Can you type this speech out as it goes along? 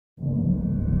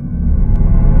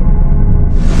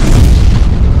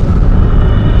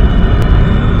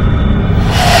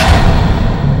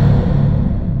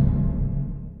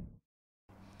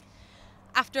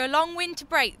After a long winter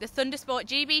break, the Thundersport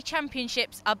GB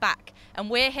Championships are back, and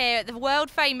we're here at the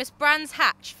world-famous Brands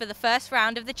Hatch for the first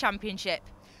round of the championship.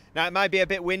 Now, it might be a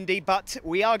bit windy, but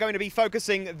we are going to be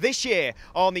focusing this year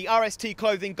on the RST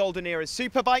Clothing Golden Era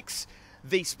Superbikes,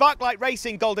 the Sparklight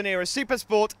Racing Golden Era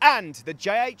Supersport, and the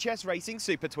JHS Racing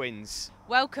Super Twins.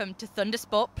 Welcome to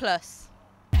Thundersport Plus.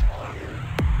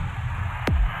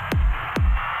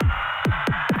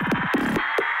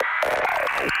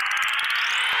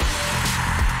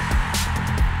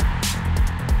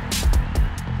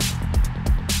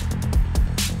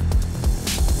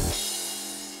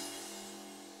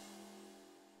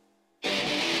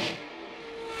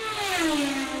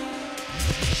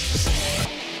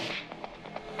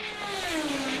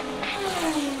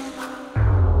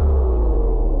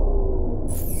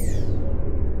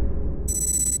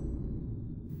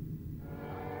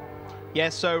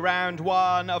 Yes, so round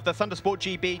one of the Thundersport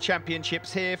GB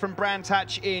Championships here from Brands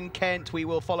Hatch in Kent. We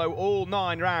will follow all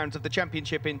 9 rounds of the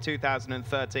championship in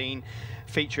 2013,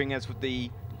 featuring as the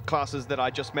classes that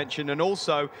I just mentioned, and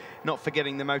also not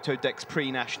forgetting the Motodex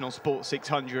Pre-National Sport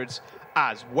 600s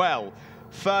as well.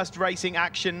 First racing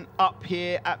action up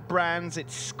here at Brands.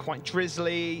 It's quite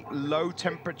drizzly, low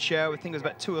temperature. I think it was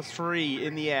about 2 or 3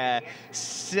 in the air,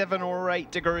 7 or 8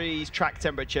 degrees track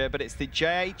temperature, but it's the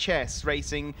JHS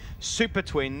Racing Super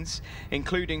Twins,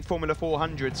 including Formula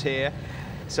 400s here.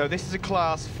 So this is a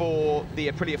class for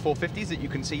the Aprilia 450s that you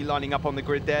can see lining up on the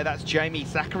grid there. That's Jamie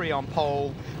Thackeray on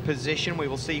pole position. We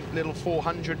will see little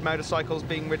 400 motorcycles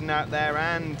being ridden out there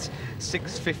and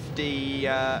 650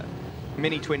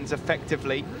 mini twins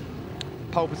effectively.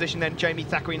 Pole position then, Jamie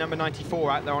Thackeray, number 94,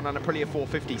 out there on an Aprilia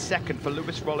 450. Second for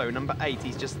Lewis Rollo, number 8.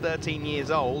 He's just 13 years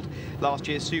old, last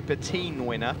year's Super Teen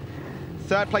winner.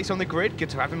 Third place on the grid, good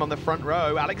to have him on the front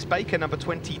row. Alex Baker, number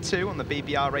 22, on the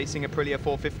BBR Racing Aprilia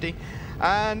 450.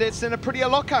 And it's an Aprilia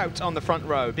lockout on the front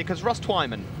row because Ross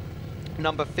Twyman,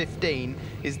 number 15,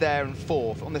 is there in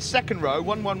 4th. On the second row,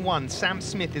 111, Sam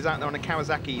Smith is out there on a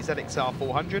Kawasaki ZXR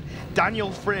 400.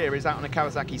 Daniel Freer is out on a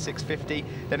Kawasaki 650.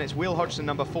 Then it's Will Hodgson,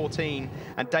 number 14,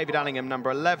 and David Allingham, number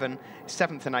 11,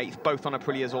 7th and 8th, both on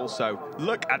Aprilias also.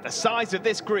 Look at the size of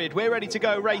this grid. We're ready to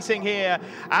go racing here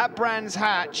at Brands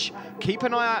Hatch. Keep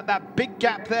an eye out that big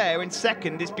gap there in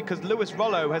second is because Lewis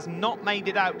Rollo has not made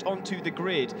it out onto the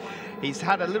grid. He's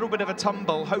had a little bit of a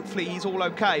tumble. Hopefully he's all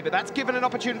okay, but that's given an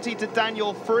opportunity to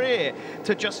Daniel Freer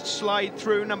to just slide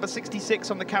through, number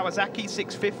 66 on the Kawasaki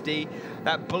 650,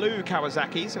 that blue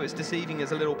Kawasaki, so it's deceiving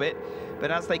us a little bit.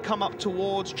 But as they come up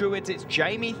towards Druids, it's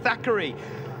Jamie Thackeray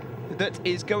that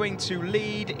is going to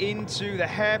lead into the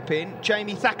hairpin.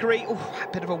 Jamie Thackeray, a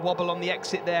bit of a wobble on the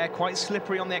exit there, quite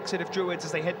slippery on the exit of Druids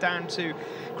as they head down to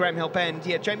Graham Hill Bend.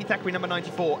 Yeah, Jamie Thackeray, number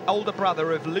 94, older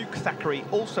brother of Luke Thackeray,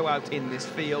 also out in this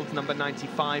field, number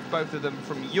 95, both of them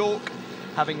from York,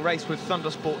 having raced with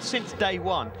Thundersport since day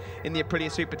one in the Aprilia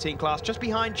Super Teen class. Just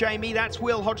behind Jamie, that's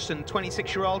Will Hodgson,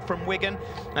 26-year-old from Wigan.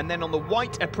 And then on the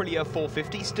white Aprilia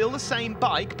 450, still the same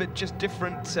bike, but just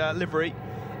different livery,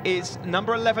 is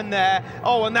number 11 there.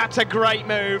 Oh, and that's a great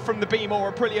move from the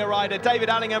Beemore Aprilia rider. David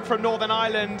Allingham from Northern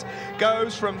Ireland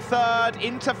goes from 3rd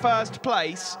into 1st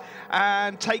place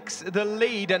and takes the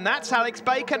lead. And that's Alex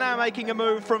Baker now making a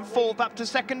move from 4th up to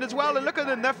 2nd as well. And look at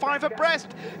them, they're 5 abreast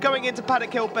going into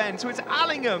Paddock Hill Bend. So it's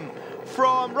Allingham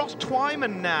from Ross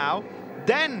Twyman now.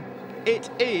 Then it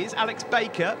is Alex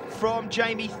Baker from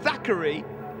Jamie Thackeray.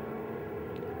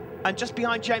 And just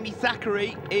behind Jamie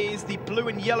Thackeray is the blue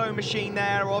and yellow machine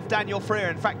there of Daniel Freer.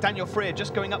 In fact, Daniel Freer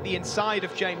just going up the inside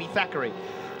of Jamie Thackeray.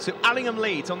 So Allingham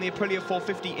leads on the Aprilia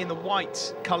 450 in the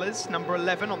white colours, number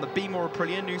 11 on the Beemore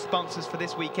Aprilia, new sponsors for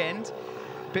this weekend.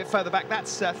 A bit further back,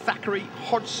 that's Thackeray,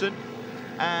 Hodgson,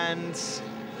 and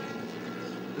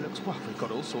looks, well, we've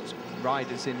got all sorts of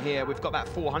riders in here. We've got that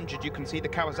 400, you can see the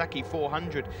Kawasaki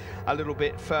 400 a little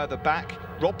bit further back.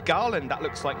 Rob Garland, that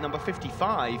looks like number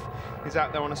 55, is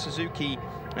out there on a Suzuki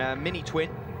mini twin.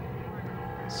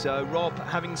 So Rob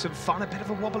having some fun, a bit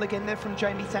of a wobble again there from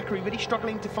Jamie Thackeray, really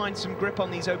struggling to find some grip on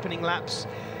these opening laps.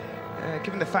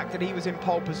 Given the fact that he was in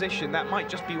pole position, that might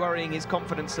just be worrying his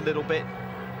confidence a little bit.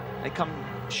 They come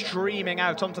streaming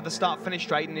out onto the start-finish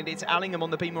straight, and it's Allingham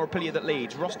on the Beemore Aprilia that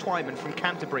leads. Ross Twyman from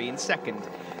Canterbury in 2nd.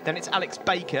 Then it's Alex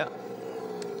Baker,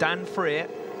 Dan Freer,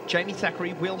 Jamie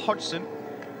Thackeray, Will Hodgson,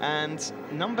 and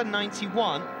number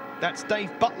 91, that's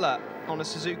Dave Butler on a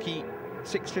Suzuki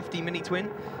 650 mini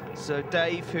twin. So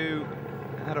Dave, who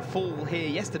had a fall here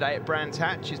yesterday at Brands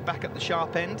Hatch, is back at the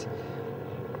sharp end.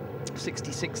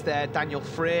 66 there, Daniel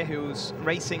Freer, who's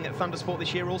racing at Thundersport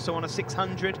this year, also on a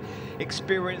 600,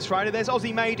 experienced rider. There's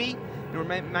Ozzy Mady You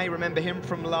may remember him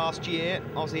from last year.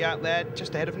 Aussie out there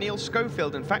just ahead of Neil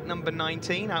Schofield. In fact, number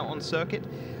 19 out on circuit.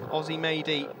 Aussie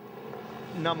Mady,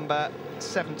 number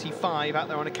 75 out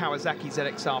there on a Kawasaki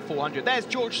ZXR 400. There's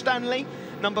George Stanley,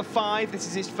 number 5. This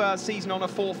is his first season on a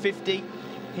 450.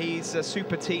 He's a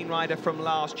super teen rider from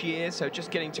last year, so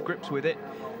just getting to grips with it.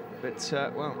 But,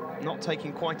 well, not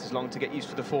taking quite as long to get used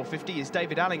to the 450 is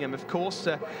David Allingham, of course.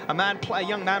 A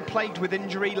young man plagued with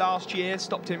injury last year,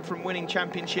 stopped him from winning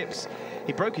championships.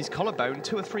 He broke his collarbone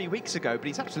 2 or 3 weeks ago, but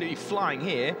he's absolutely flying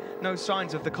here. No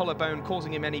signs of the collarbone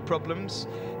causing him any problems.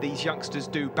 These youngsters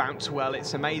do bounce well.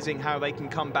 It's amazing how they can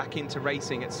come back into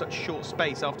racing at such short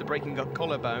space after breaking a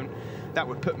collarbone. That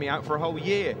would put me out for a whole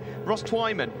year. Ross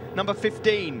Twyman, number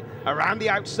 15, around the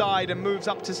outside and moves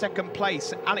up to second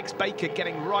place. Alex Baker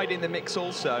getting right in the mix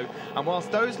also. And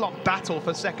whilst those lot battle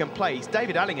for second place,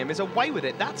 David Allingham is away with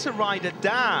it. That's a rider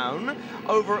down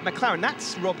over at McLaren.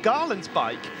 That's Rob Garland's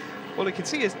bike. Well, you can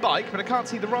see his bike, but I can't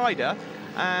see the rider.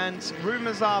 And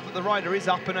rumours are that the rider is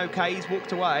up and okay. He's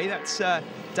walked away. That's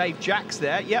Dave Jacks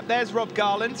there. Yep, there's Rob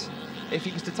Garland. If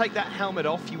he was to take that helmet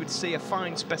off, you would see a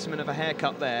fine specimen of a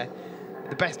haircut there.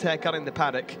 The best haircut in the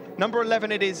paddock. Number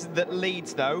 11 it is that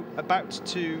leads, though, about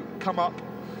to come up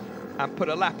and put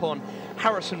a lap on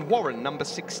Harrison Warren, number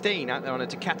 16, out there on a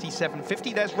Ducati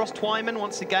 750. There's Ross Twyman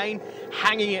once again,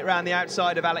 hanging it around the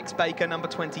outside of Alex Baker, number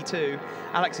 22.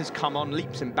 Alex has come on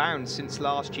leaps and bounds since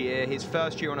last year, his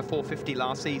first year on a 450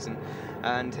 last season,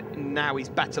 and now he's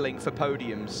battling for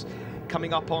podiums.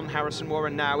 Coming up on Harrison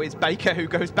Warren now is Baker, who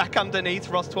goes back underneath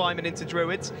Ross Twyman into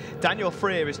Druids. Daniel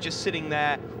Freer is just sitting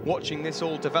there watching this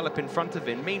all develop in front of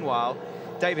him. Meanwhile,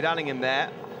 David Allingham there,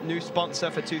 new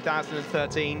sponsor for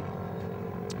 2013,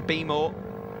 Beemore,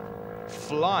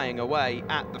 flying away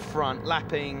at the front,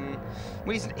 lapping.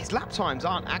 Well, his lap times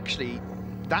aren't actually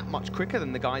that much quicker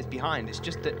than the guys behind. It's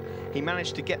just that he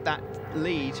managed to get that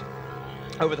lead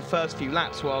over the first few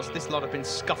laps, whilst this lot have been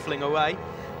scuffling away.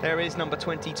 There is number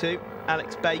 22,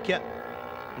 Alex Baker,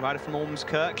 rider from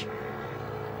Ormskirk,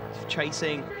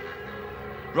 chasing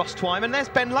Ross Twyman. There's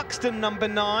Ben Luxton, number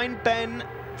 9. Ben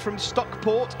from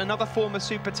Stockport, another former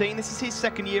super team. This is his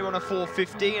second year on a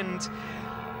 450, and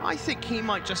I think he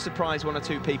might just surprise 1 or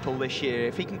 2 people this year.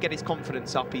 If he can get his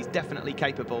confidence up, he's definitely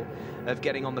capable of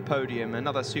getting on the podium.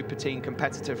 Another super team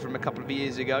competitor from a couple of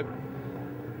years ago.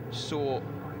 Saw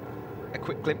a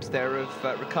quick glimpse there of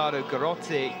Riccardo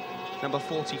Garotti, number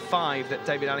 45, that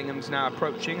David Allingham's now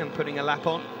approaching and putting a lap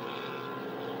on.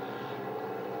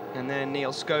 And then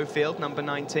Neil Schofield, number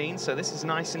 19. So this is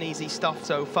nice and easy stuff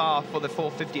so far for the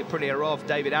 450 Aprilia of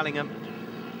David Allingham,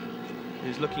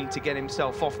 who's looking to get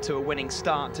himself off to a winning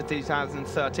start to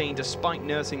 2013 despite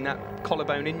nursing that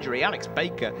collarbone injury. Alex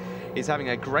Baker is having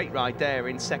a great ride there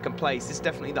in second place. It's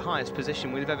definitely the highest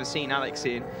position we've ever seen Alex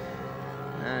in.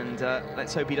 And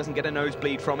let's hope he doesn't get a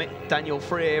nosebleed from it. Daniel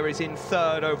Freer is in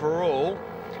third overall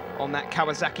on that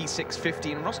Kawasaki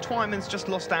 650, and Ross Twyman's just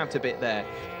lost out a bit there.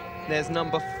 There's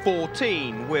number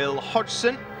 14, Will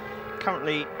Hodgson,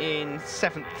 currently in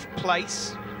 7th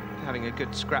place, having a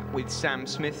good scrap with Sam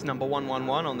Smith, number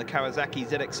 111 on the Kawasaki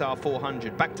ZXR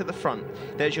 400. Back to the front,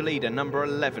 there's your leader, number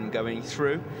 11, going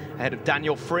through, ahead of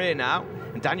Daniel Freer now.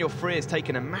 And Daniel Freer's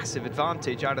taken a massive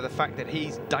advantage out of the fact that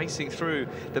he's dicing through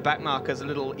the back markers a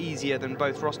little easier than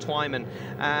both Ross Twyman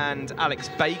and Alex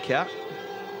Baker.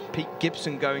 Pete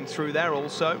Gibson going through there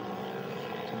also.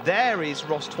 There is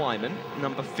Ross Twyman,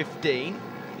 number 15.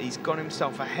 He's got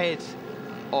himself ahead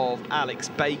of Alex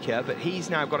Baker, but he's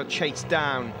now got to chase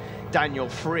down Daniel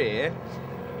Freer.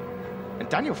 And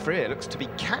Daniel Freer looks to be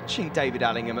catching David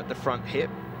Allingham at the front hip.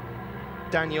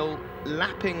 Daniel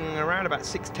lapping around about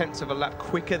 6/10 of a lap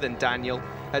quicker than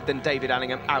David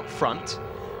Allingham out front.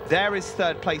 There is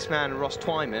third place man Ross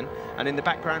Twyman, and in the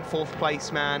background, fourth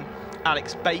place man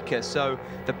Alex Baker. So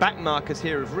the back markers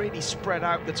here have really spread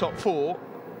out the top 4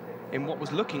 in what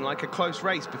was looking like a close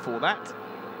race before that.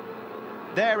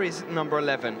 There is number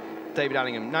 11, David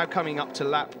Allingham, now coming up to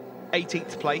lap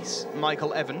 18th place,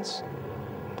 Michael Evans.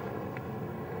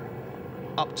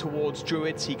 Up towards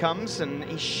Druids he comes, and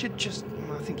he should just,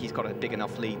 I think he's got a big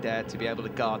enough lead there to be able to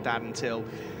guard that until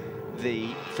the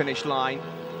finish line.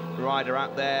 Rider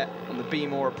out there on the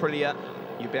Beemore Aprilia,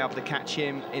 you'll be able to catch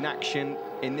him in action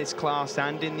in this class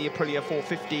and in the Aprilia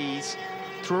 450s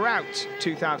throughout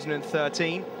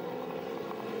 2013.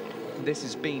 This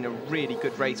has been a really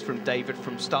good race from David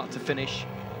from start to finish.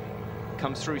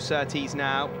 Comes through Surtees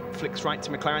now, flicks right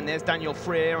to McLaren. There's Daniel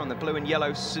Freer on the blue and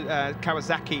yellow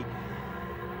Kawasaki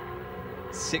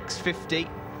 650.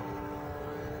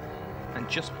 And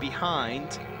just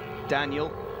behind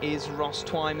Daniel is Ross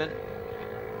Twyman.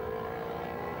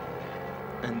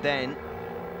 And then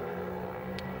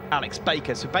Alex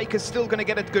Baker. So Baker's still going to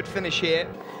get a good finish here.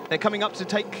 They're coming up to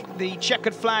take the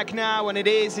checkered flag now, and it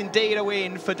is indeed a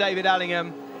win for David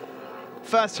Allingham.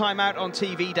 First time out on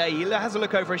TV day, he has a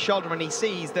look over his shoulder and he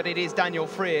sees that it is Daniel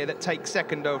Freer that takes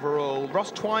second overall.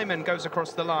 Ross Twyman goes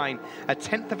across the line, a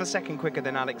tenth of a second quicker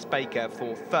than Alex Baker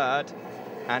for third.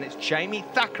 And it's Jamie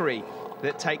Thackeray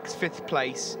that takes fifth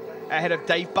place, ahead of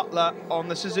Dave Butler on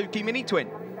the Suzuki Mini Twin.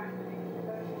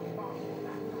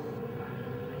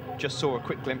 Just saw a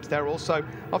quick glimpse there also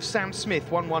of Sam Smith,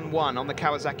 111 on the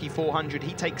Kawasaki 400.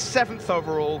 He takes seventh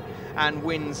overall and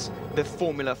wins the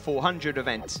Formula 400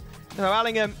 event. So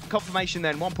Allingham, confirmation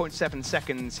then, 1.7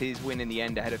 seconds, his win in the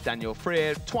end ahead of Daniel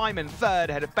Freer. Twyman third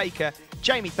ahead of Baker,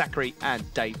 Jamie Thackeray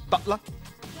and Dave Butler.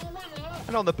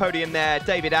 And on the podium there,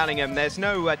 David Allingham. There's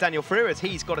no Daniel Freer as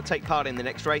he's got to take part in the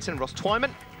next race, and Ross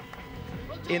Twyman.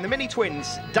 In the Mini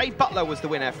Twins, Dave Butler was the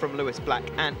winner from Lewis Black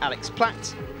and Alex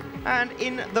Platt. And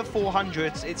in the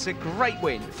 400s, it's a great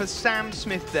win for Sam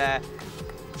Smith there,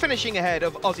 finishing ahead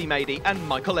of Ozzie Mady and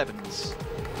Michael Evans.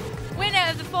 Winner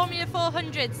of the Formula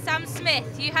 400, Sam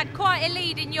Smith. You had quite a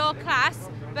lead in your class,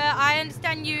 but I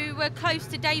understand you were close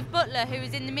to Dave Butler, who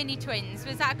was in the Mini Twins.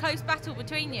 Was that a close battle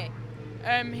between you?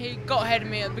 He got ahead of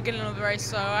me at the beginning of the race,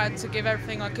 so I had to give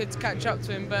everything I could to catch up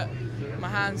to him, but my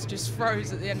hands just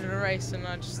froze at the end of the race and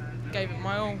I just gave it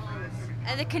my all.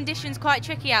 Are the conditions quite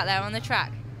tricky out there on the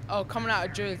track? Oh, coming out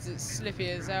of Druids, it's slippy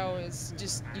as hell. It's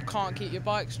just, you can't keep your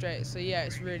bike straight, so yeah,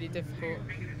 it's really difficult.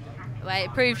 Well,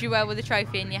 it proves you well with a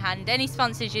trophy in your hand. Any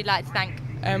sponsors you'd like to thank?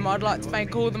 I'd like to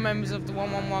thank all the members of the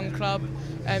 111 Club,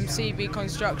 CB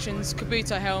Constructions,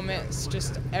 Kabuto Helmets,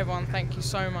 just everyone, thank you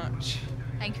so much.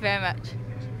 Thank you very much.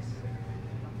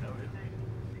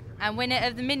 And winner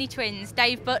of the Mini Twins,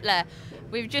 Dave Butler.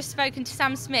 We've just spoken to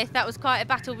Sam Smith. That was quite a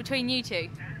battle between you two.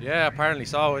 Yeah, apparently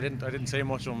so. I didn't see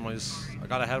much of him. I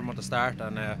got ahead of him at the start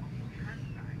and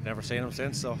never seen him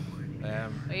since. So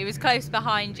well, he was close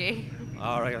behind you.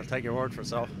 All right, I'll take your word for it.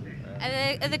 So.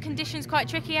 Are the conditions quite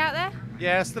tricky out there?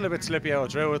 Yeah, still a bit slippy out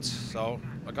of Druids. So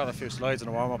I got a few slides in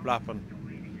a warm-up lap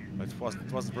and I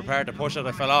wasn't prepared to push it.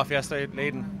 I fell off yesterday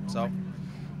leading, so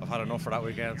I've had enough for that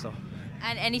weekend. So.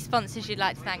 And any sponsors you'd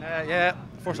like to thank? Yeah,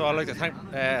 first of all, I'd like to thank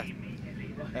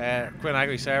Quinn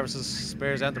Agri Services,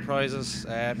 Spears Enterprises,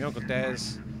 my Uncle Des,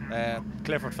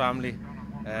 Clifford family,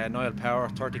 Niall Power,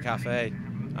 30 Cafe,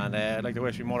 and I'd like to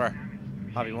wish my mother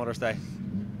happy Mother's Day.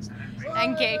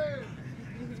 Thank you.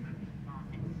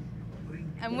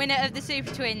 And winner of the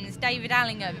Super Twins, David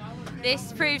Allingham.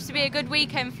 This proves to be a good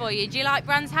weekend for you. Do you like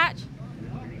Brands Hatch?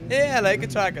 Yeah, I like the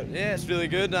track. Yeah, it's really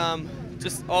good.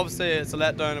 Just obviously it's a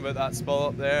letdown about that spot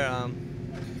up there.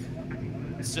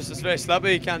 It's very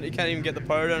slippy. You can't even get the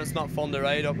power down. It's not fun to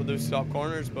ride up with those top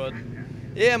corners. But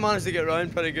yeah, I managed to get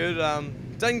around pretty good.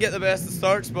 Didn't get the best of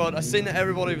starts, but I seen that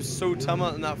everybody was so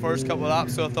timid in that first couple of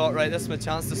laps. So I thought, right, this is my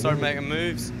chance to start making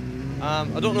moves. I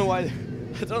don't know why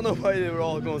they were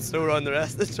all going slow around the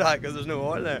rest of the track because there's no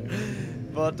oil there.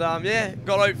 But yeah,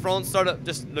 got out front,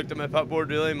 just looked at my pit board,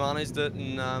 really managed it,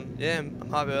 and yeah, I'm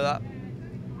happy with that.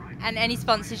 And any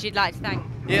sponsors you'd like to thank?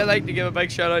 Yeah, I'd like to give a big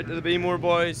shout out to the Be More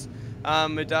boys,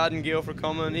 my dad and Gail for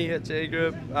coming, EHA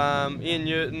Group, Ian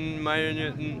Newton, Meyer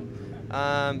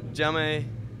Newton, Jimmy,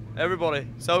 everybody,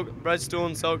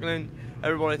 Redstone, Silkling,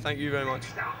 everybody, thank you very much.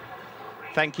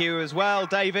 Thank you as well,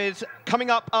 David. Coming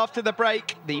up after the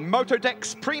break, the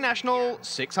Motodex Pre-National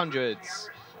 600s.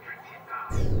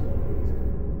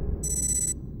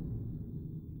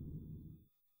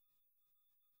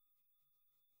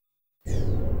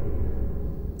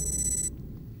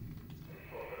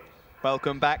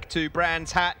 Welcome back to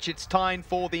Brands Hatch. It's time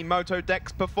for the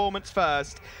Motodex Performance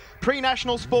First.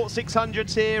 Pre-National Sport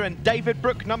 600s here, and David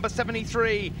Brook, number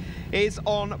 73, is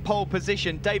on pole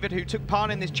position. David, who took part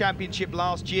in this championship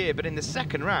last year, but in the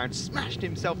second round smashed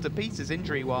himself to pieces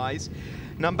injury-wise.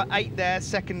 Number 8 there,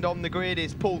 second on the grid,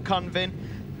 is Paul Cunvin,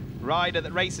 rider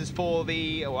that races for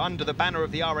under the banner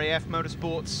of the RAF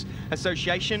Motorsports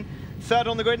Association. Third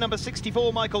on the grid, number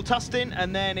 64, Michael Tustin,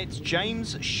 and then it's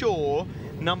James Shaw,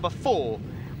 number 4,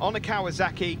 on a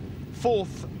Kawasaki,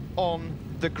 fourth on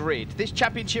the grid. This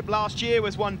championship last year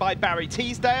was won by Barry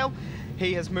Teasdale.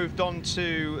 He has moved on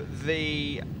to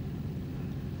the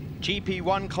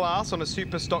GP1 class on a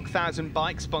Super Stock 1000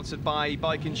 bike sponsored by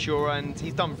Bike Insurer, and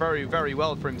he's done very, very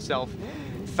well for himself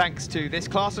thanks to this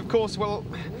class. Of course, well,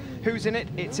 Who's in it?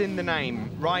 It's in the name.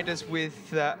 Riders with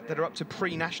that are up to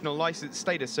pre-national license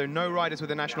status, so no riders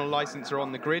with a national license are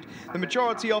on the grid. The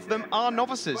majority of them are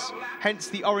novices, hence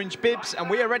the orange bibs, and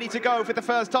we are ready to go for the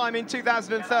first time in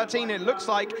 2013. It looks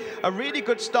like a really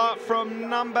good start from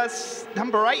number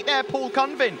 8 there, Paul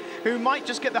Cunvin, who might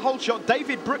just get the whole shot.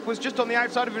 David Brook was just on the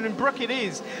outside of him, and Brook it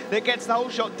is that gets the whole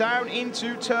shot down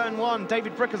into turn 1.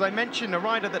 David Brook, as I mentioned, a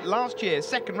rider that last year,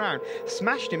 second round,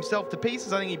 smashed himself to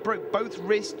pieces. I think he broke both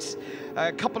wrists,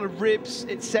 a couple of ribs,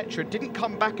 etc. Didn't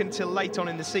come back until late on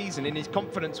in the season, and his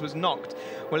confidence was knocked.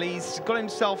 Well, he's got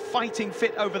himself fighting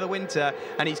fit over the winter,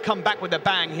 and he's come back with a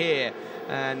bang here,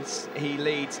 and he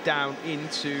leads down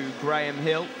into Graham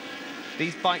Hill.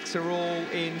 These bikes are all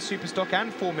in Superstock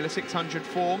and Formula 600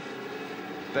 form.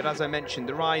 But as I mentioned,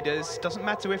 the riders, doesn't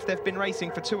matter if they've been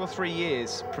racing for 2 or 3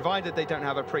 years, provided they don't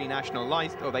have a pre-national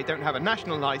license or they don't have a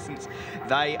national license,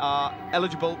 they are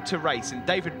eligible to race. And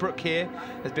David Brook here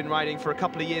has been riding for a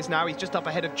couple of years now. He's just up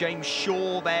ahead of James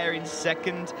Shaw there in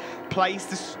second place.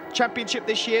 This championship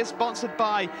this year sponsored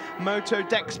by Moto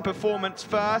Dex Performance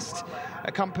First,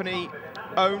 a company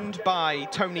owned by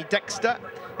Tony Dexter.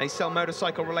 They sell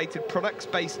motorcycle-related products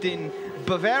based in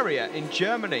Bavaria in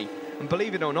Germany. And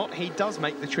believe it or not, he does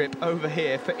make the trip over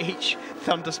here for each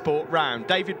Thundersport round.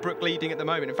 David Brook leading at the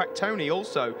moment. In fact, Tony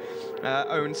also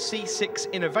owns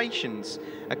C6 Innovations,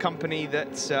 a company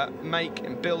that make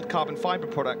and build carbon fibre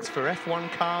products for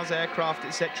F1 cars, aircraft,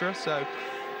 etc. So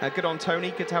good on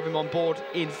Tony. Good to have him on board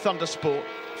in Thundersport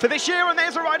for this year. And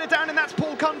there's a rider down, and that's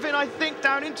Paul Cunvin, I think,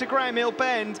 down into Graham Hill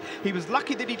Bend. He was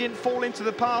lucky that he didn't fall into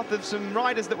the path of some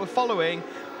riders that were following.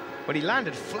 But he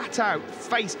landed flat out,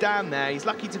 face down there. He's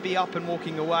lucky to be up and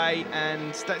walking away. And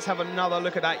let's have another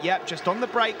look at that. Yep, just on the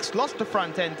brakes, lost the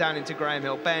front end down into Graham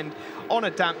Hill Bend on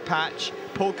a damp patch.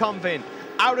 Paul Cunvin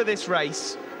out of this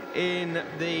race in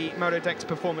the Motodex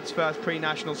Performance First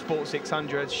Pre-National Sport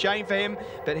 600. Shame for him,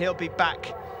 but he'll be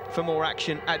back for more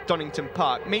action at Donington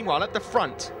Park. Meanwhile, at the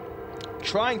front,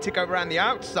 trying to go around the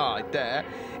outside there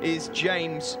is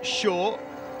James Shaw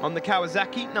on the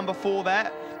Kawasaki, number 4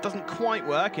 there. Doesn't quite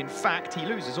work. In fact, he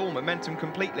loses all momentum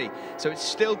completely. So it's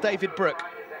still David Brook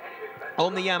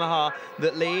on the Yamaha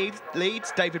that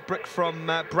leads. David Brook from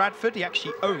Bradford. He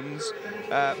actually owns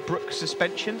Brook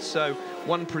Suspension, so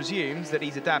one presumes that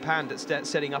he's a dab hand at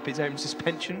setting up his own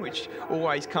suspension, which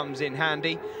always comes in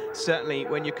handy, certainly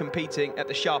when you're competing at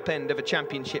the sharp end of a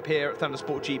championship here at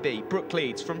Thundersport GB. Brook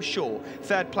leads from Shaw.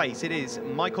 Third place, it is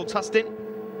Michael Tustin,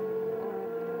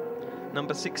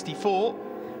 number 64.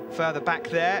 Further back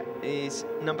there is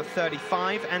number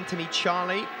 35, Anthony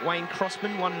Charlie, Wayne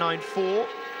Crossman, 194.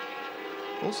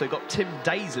 Also got Tim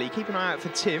Daisley. Keep an eye out for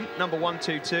Tim, number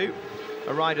 122,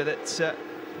 a rider that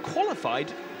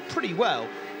qualified pretty well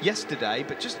yesterday,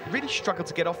 but just really struggled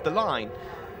to get off the line.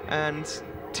 And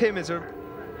Tim is a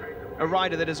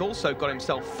rider that has also got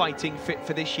himself fighting fit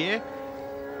for this year.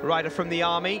 A rider from the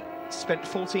Army, spent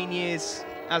 14 years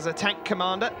as a tank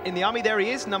commander in the Army. There he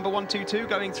is, number 122,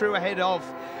 going through ahead of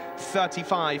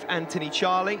 35, Anthony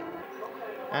Charlie.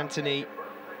 Anthony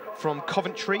from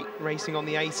Coventry, racing on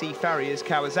the AC Farriers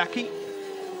Kawasaki.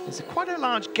 There's quite a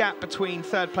large gap between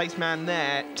third place man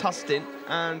there, Tustin,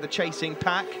 and the chasing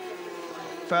pack.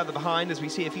 Further behind, as we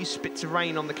see a few spits of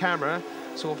rain on the camera,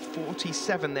 saw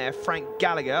 47 there, Frank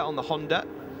Gallagher on the Honda.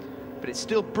 But it's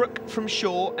still Brook from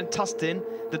Shaw and Tustin,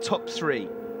 the top 3.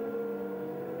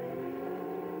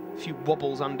 A few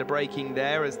wobbles under braking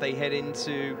there as they head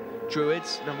into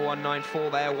Druids. Number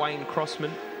 194 there, Wayne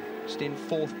Crossman, just in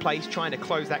 4th place, trying to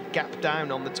close that gap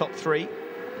down on the top 3.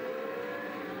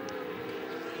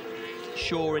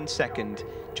 Shaw in 2nd,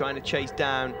 trying to chase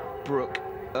down Brook.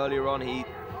 Earlier on, he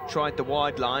tried the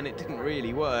wide line. It didn't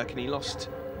really work, and he lost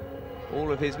all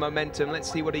of his momentum.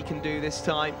 Let's see what he can do this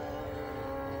time.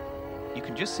 You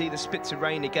can just see the spits of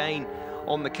rain again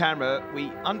on the camera.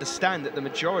 We understand that the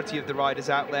majority of the riders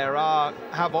out there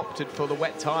have opted for the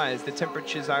wet tyres. The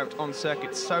temperatures out on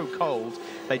circuit so cold,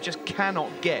 they just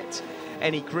cannot get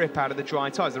any grip out of the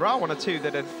dry tyres. There are 1 or 2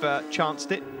 that have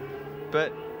chanced it,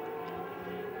 but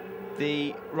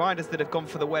the riders that have gone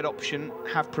for the wet option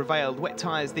have prevailed. Wet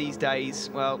tyres these days,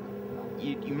 well,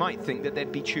 you might think that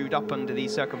they'd be chewed up under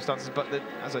these circumstances, but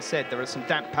as I said, there are some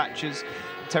damp patches.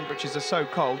 Temperatures are so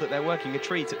cold that they're working a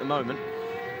treat at the moment.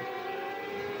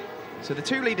 So the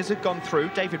 2 leaders have gone through,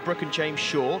 David Brook and James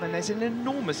Shaw. Then there's an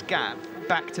enormous gap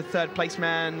back to third place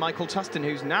man Michael Tustin,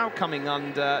 who's now coming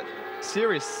under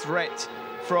serious threat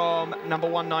from number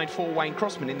 194 Wayne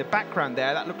Crossman. In the background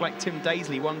there, that looked like Tim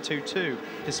Daisley, 122.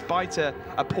 Despite a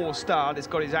poor start, has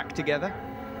got his act together.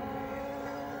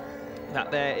 That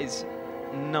there is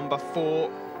number 4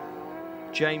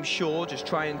 James Shaw just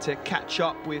trying to catch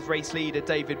up with race leader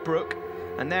David Brook.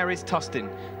 And there is Tustin,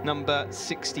 number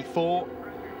 64,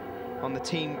 on the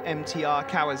Team MTR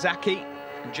Kawasaki.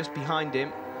 And just behind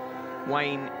him,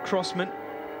 Wayne Crossman.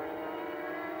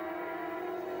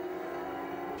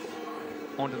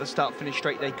 Onto the start-finish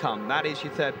straight they come. That is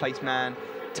your third place man,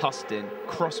 Tustin.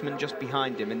 Crossman just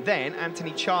behind him. And then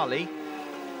Anthony Charlie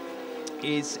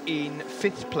is in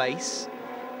 5th place.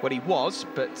 Well, he was,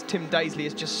 but Tim Daisley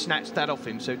has just snatched that off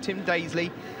him. So Tim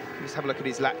Daisley, let's have a look at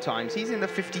his lap times. He's in the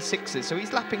 56s, so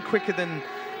he's lapping quicker than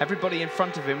everybody in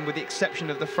front of him, with the exception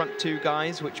of the front two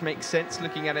guys, which makes sense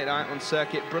looking at it out on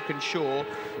circuit. Brook and Shaw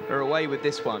are away with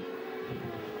this one.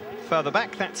 Further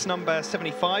back, that's number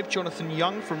 75, Jonathan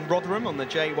Young from Rotherham on the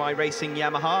JY Racing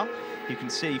Yamaha. You can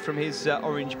see from his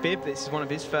orange bib, this is one of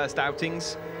his first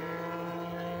outings,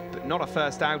 but not a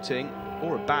first outing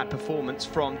or a bad performance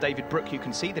from David Brook. You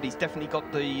can see that he's definitely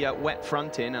got the wet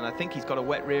front in, and I think he's got a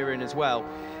wet rear in as well.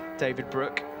 David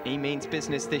Brook, he means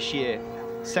business this year.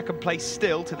 Second place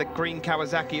still to the green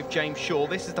Kawasaki of James Shaw.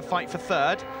 This is the fight for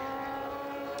third.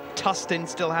 Tustin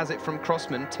still has it from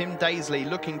Crossman. Tim Daisley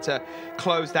looking to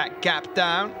close that gap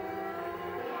down.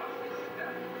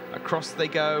 Across they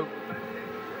go.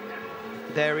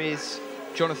 There is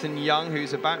Jonathan Young,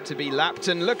 who's about to be lapped,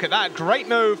 and look at that, great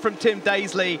move from Tim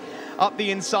Daisley up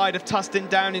the inside of Tustin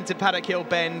down into Paddock Hill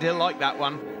Bend. He'll like that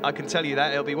one, I can tell you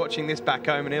that. He'll be watching this back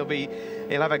home, and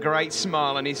he'll have a great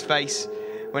smile on his face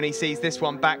when he sees this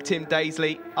one back. Tim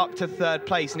Daisley up to 3rd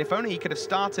place, and if only he could have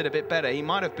started a bit better, he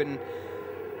might have been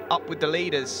up with the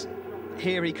leaders.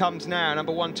 Here he comes now,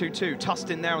 number 122,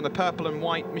 Tustin there on the purple and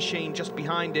white machine just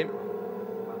behind him.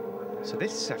 So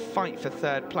this is a fight for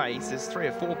 3rd place. There's 3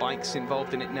 or 4 bikes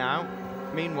involved in it now.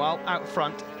 Meanwhile, out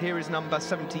front, here is number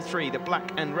 73, the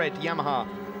black and red Yamaha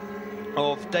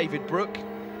of David Brook.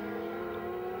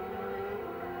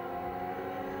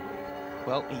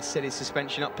 Well, he set his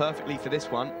suspension up perfectly for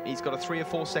this one. He's got a 3 or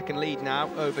 4 second lead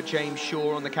now over James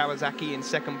Shaw on the Kawasaki in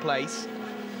 2nd place.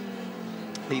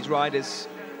 These riders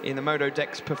in the Moto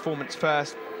Dex Performance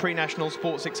First Pre-National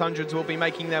Sport 600s will be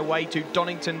making their way to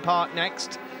Donington Park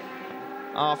next,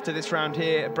 after this round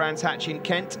here at Brands Hatch in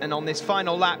Kent. And on this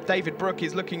final lap, David Brook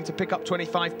is looking to pick up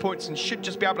 25 points and should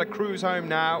just be able to cruise home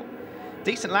now.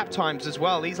 Decent lap times as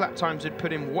well. These lap times would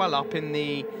put him well up in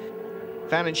the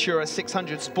Van Insura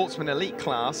 600 Sportsman Elite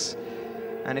class.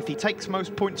 And if he takes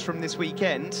most points from this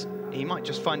weekend, he might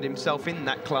just find himself in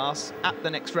that class at the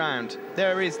next round.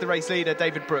 There is the race leader,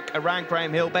 David Brook, around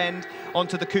Graham Hill Bend,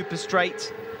 onto the Cooper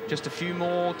Straight. Just a few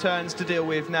more turns to deal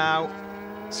with now.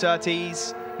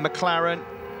 Surtees, McLaren,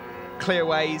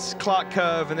 Clearways, Clark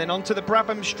Curve, and then onto the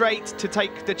Brabham Straight to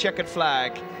take the checkered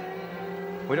flag.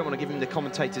 We don't want to give him the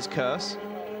commentator's curse,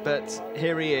 but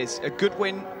here he is. A good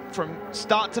win from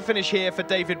start to finish here for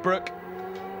David Brook.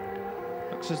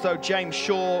 Looks as though James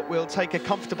Shaw will take a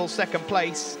comfortable 2nd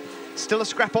place. Still a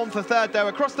scrap on for 3rd though,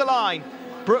 across the line.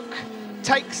 Brook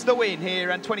takes the win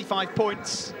here and 25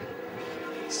 points.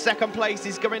 2nd place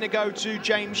is going to go to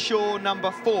James Shaw,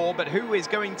 number 4, but who is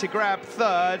going to grab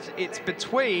 3rd? It's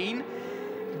between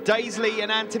Daisley and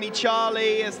Anthony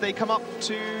Charlie as they come up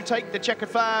to take the checkered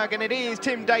flag, and it is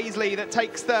Tim Daisley that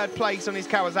takes 3rd place on his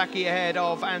Kawasaki ahead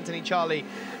of Anthony Charlie,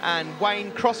 and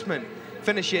Wayne Crossman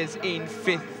finishes in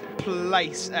 5th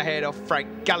place ahead of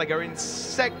Frank Gallagher in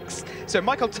 6th. So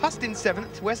Michael Tustin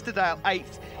 7th, Westerdale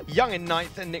 8th, Young in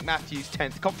 9th, and Nick Matthews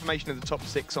 10th. Confirmation of the top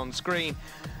 6 on screen.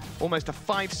 Almost a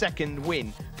 5-second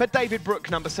win for David Brook,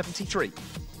 number 73.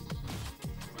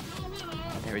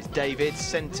 There is David's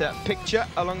centre picture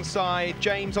alongside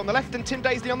James on the left and Tim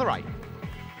Daisley on the right.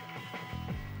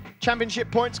 Championship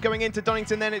points going into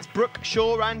Donington then. It's Brook,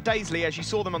 Shaw and Daisley as you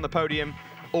saw them on the podium,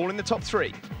 all in the top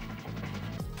 3.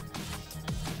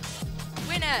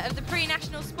 Winner of the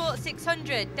Pre-National Sport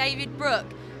 600, David Brook.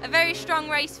 A very strong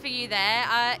race for you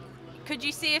there. Could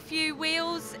you see a few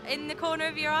wheels in the corner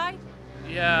of your eye?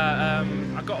 Yeah,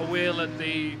 I got a wheel at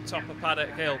the top of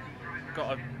Paddock Hill.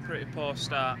 Got a pretty poor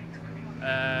start.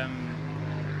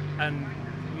 And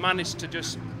managed to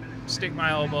just stick my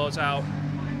elbows out,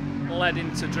 led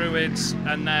into Druids,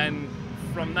 and then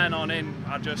from then on in,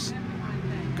 I just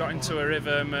got into a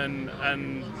rhythm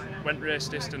and went race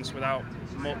distance without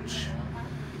much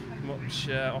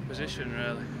opposition,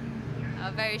 really.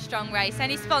 A very strong race.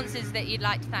 Any sponsors that you'd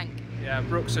like to thank? Yeah,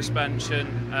 Brook Suspension,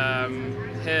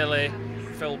 Haley,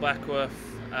 Phil Beckworth,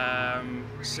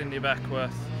 Cindy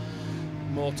Beckworth,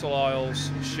 Mortal Oils,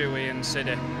 Shuey and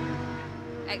Siddy.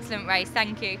 Excellent race,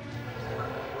 thank you.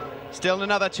 Still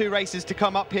another 2 races to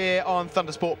come up here on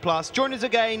Thundersport Plus. Join us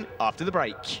again after the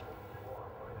break.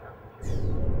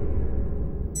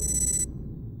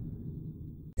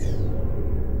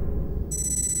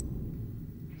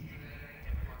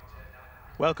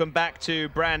 Welcome back to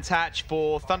Brands Hatch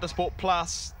for Thundersport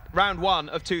Plus, round 1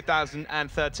 of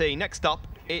 2013. Next up,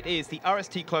 it is the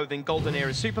RST Clothing Golden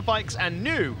Era Superbikes, and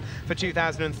new for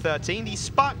 2013, the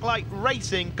Sparklight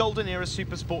Racing Golden Era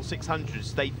Supersport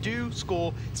 600s. They do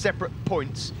score separate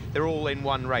points. They're all in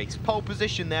one race. Pole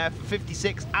position there for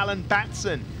 56, Alan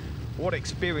Batson. What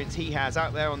experience he has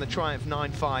out there on the Triumph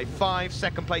 955.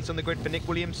 Second place on the grid for Nick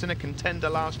Williamson, a contender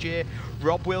last year.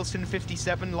 Rob Wilson,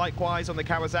 57, likewise on the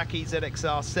Kawasaki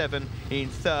ZXR7 in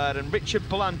third. And Richard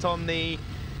Blunt on the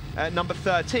number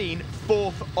 13,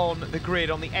 fourth on the grid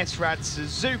on the S-Rad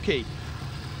Suzuki.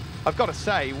 I've got to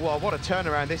say, well, what a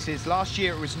turnaround this is. Last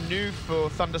year it was new for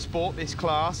Thundersport, this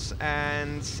class,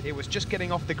 and it was just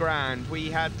getting off the ground.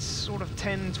 We had sort of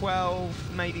 10,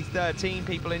 12, maybe 13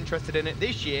 people interested in it.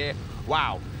 This year,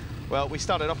 wow. Well, we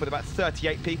started off with about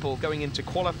 38 people going into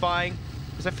qualifying.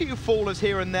 There's a few fallers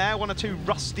here and there, one or two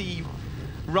rusty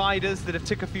riders that have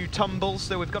took a few tumbles,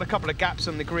 so we've got a couple of gaps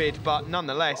on the grid, but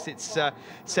nonetheless it's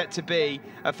set to be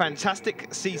a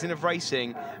fantastic season of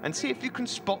racing, and see if you can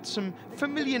spot some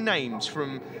familiar names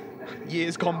from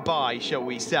years gone by, shall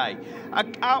we say.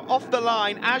 Out off the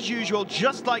line, as usual,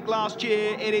 just like last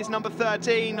year, it is number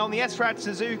 13 on the S-Rad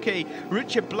Suzuki.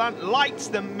 Richard Blunt lights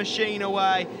the machine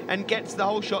away and gets the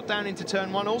whole shot down into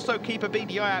turn 1. Also keep a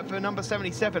beady eye out for number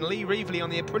 77, Lee Reevely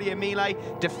on the Aprilia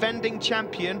Mille, defending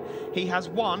champion. He has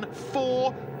won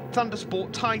 4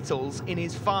 Thundersport titles in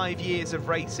his 5 years of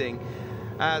racing.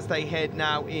 As they head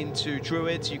now into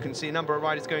Druids, you can see a number of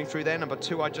riders going through there. Number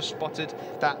 2 I just spotted,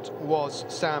 that was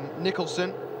Sam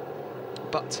Nicholson.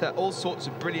 But all sorts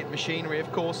of brilliant machinery,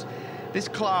 of course. This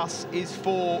class is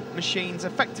for machines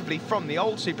effectively from the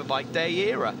old Superbike day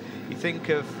era. You think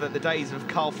of the days of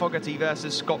Carl Fogarty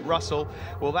versus Scott Russell.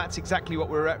 Well, that's exactly what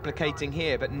we're replicating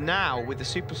here. But now with the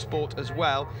Supersport as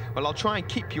well, well, I'll try and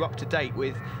keep you up to date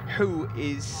with who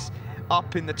is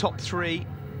up in the top 3.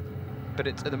 But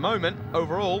it's, at the moment,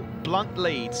 overall, Blunt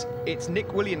leads. It's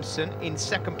Nick Williamson in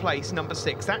second place, number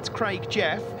 6. That's Craig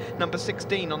Jeff, number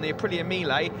 16 on the Aprilia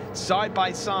Mille, side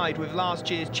by side with last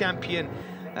year's champion,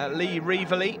 Lee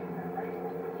Reevely.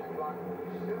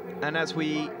 And as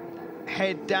we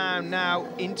head down now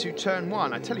into turn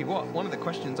 1, I tell you what, one of the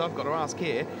questions I've got to ask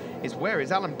here is, where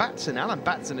is Alan Batson? Alan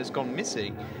Batson has gone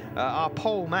missing. Our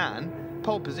pole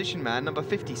position man, number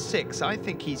 56, I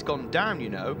think he's gone down, you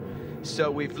know.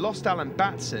 So we've lost Alan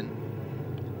Batson,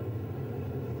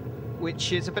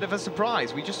 which is a bit of a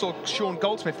surprise. We just saw Sean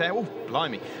Goldsmith there. Oh,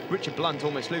 blimey. Richard Blunt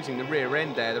almost losing the rear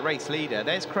end there, the race leader.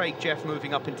 There's Craig Jeff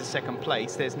moving up into second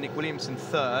place. There's Nick Williamson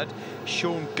third.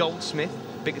 Sean Goldsmith,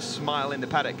 biggest smile in the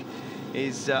paddock,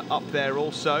 is up there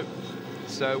also.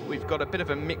 So we've got a bit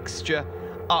of a mixture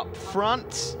up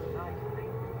front.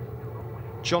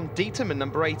 John Dieterman,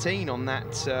 number 18 on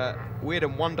that weird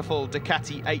and wonderful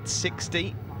Ducati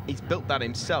 860. He's built that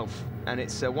himself, and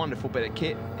it's a wonderful bit of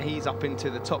kit. He's up into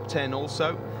the top 10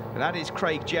 also. And that is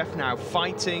Craig Jeff now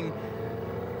fighting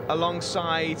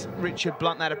alongside Richard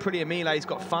Blunt. That Aprilia Mille's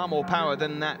got far more power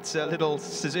than that little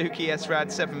Suzuki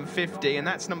S-Rad 750, and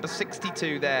that's number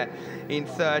 62 there in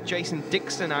third. Jason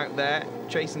Dixon out there.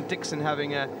 Jason Dixon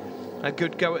having a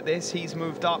good go at this. He's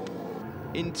moved up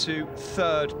into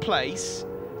third place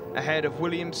ahead of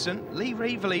Williamson. Lee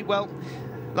Reevely, well,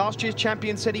 last year's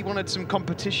champion said he wanted some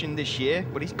competition this year,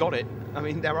 but he's got it. I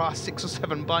mean, there are 6 or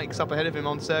 7 bikes up ahead of him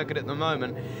on circuit at the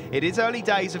moment. It is early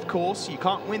days, of course. You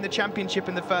can't win the championship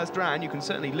in the first round. You can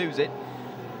certainly lose it.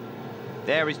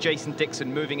 There is Jason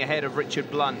Dixon moving ahead of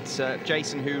Richard Blunt.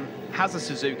 Jason, who has a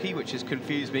Suzuki, which has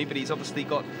confused me, but he's obviously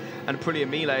got an Aprilia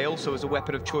Mille also as a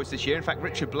weapon of choice this year. In fact,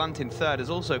 Richard Blunt in third has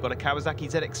also got a Kawasaki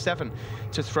ZX7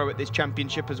 to throw at this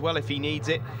championship as well if he needs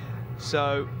it.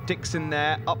 So Dixon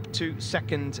there up to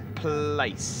second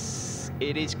place.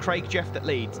 It is Craig Jeff that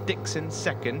leads, Dixon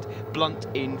second, Blunt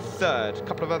in third. A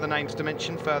couple of other names to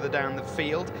mention further down the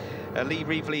field. Lee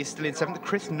Reevely is still in seventh.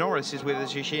 Chris Norris is with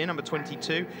us this year, number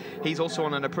 22. He's also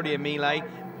on an Aprilia Mille,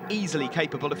 easily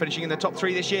capable of finishing in the top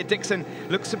 3 this year. Dixon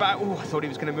looks about, oh, I thought he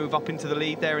was going to move up into the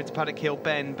lead there into Paddock Hill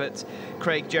Bend, but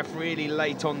Craig Jeff really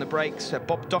late on the brakes.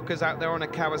 Bob Docker's out there on a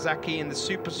Kawasaki in the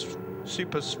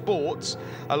Super Sports,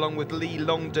 along with Lee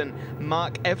Longdon,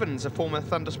 Mark Evans, a former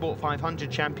Thundersport 500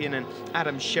 champion, and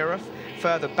Adam Sheriff.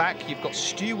 Further back, you've got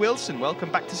Stu Wilson.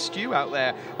 Welcome back to Stu out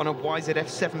there on a YZF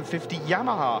 750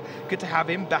 Yamaha. Good to have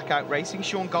him back out racing.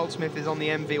 Sean Goldsmith is on the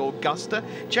MV Augusta.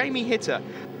 Jamie Hitter,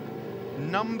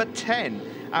 number 10,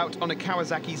 out on a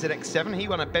Kawasaki ZX7. He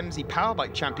won a Bemsey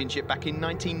Powerbike Championship back in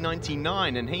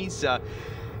 1999, and he's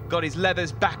got his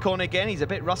leathers back on again. He's a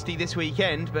bit rusty this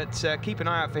weekend, but keep an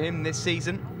eye out for him this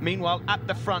season. Meanwhile, at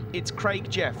the front, it's Craig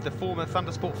Jeff, the former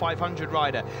Thundersport 500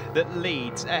 rider, that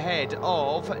leads ahead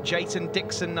of Jason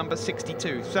Dixon, number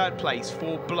 62. Third place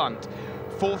for Blunt.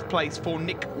 Fourth place for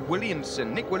Nick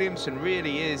Williamson. Nick Williamson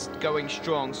really is going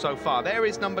strong so far. There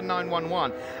is number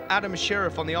 911, Adam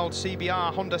Sheriff on the old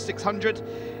CBR Honda 600.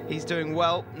 He's doing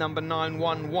well, number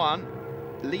 911.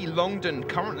 Lee Longdon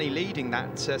currently leading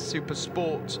that Super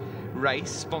Sport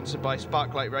race, sponsored by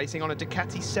Sparklight Racing, on a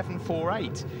Ducati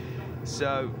 748.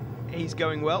 So he's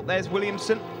going well. There's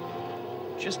Williamson,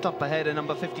 just up ahead of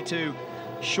number 52,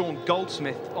 Sean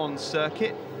Goldsmith on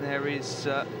circuit. There is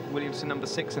Williamson, number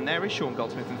 6, and there is Sean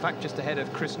Goldsmith, in fact, just ahead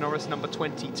of Chris Norris, number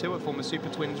 22, a former Super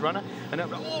Twins runner.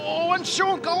 And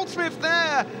Sean Goldsmith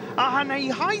there! And he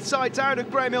high sides out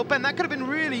of Graham Hill Bend. That could have been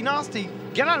really nasty.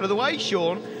 Get out of the way,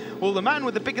 Sean. Well, the man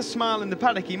with the biggest smile in the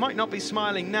paddock, he might not be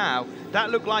smiling now.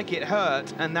 That looked like it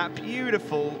hurt, and that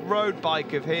beautiful road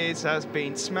bike of his has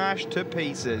been smashed to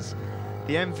pieces.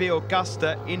 The MV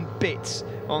Augusta in bits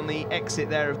on the exit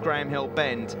there of Graham Hill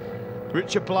Bend.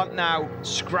 Richard Blunt now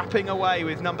scrapping away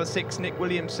with number 6, Nick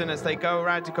Williamson, as they go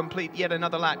around to complete yet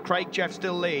another lap. Craig Jeff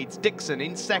still leads, Dixon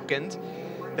in second.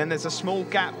 Then there's a small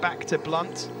gap back to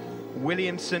Blunt.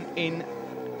 Williamson in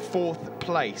 4th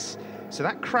place. So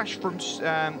that crash from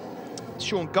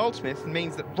Sean Goldsmith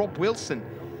means that Rob Wilson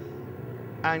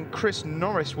and Chris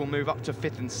Norris will move up to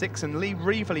 5th and 6th, and Lee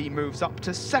Reevely moves up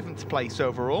to 7th place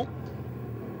overall.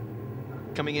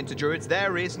 Coming into Druids,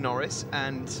 there is Norris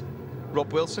and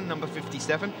Rob Wilson, number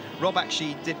 57. Rob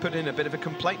actually did put in a bit of a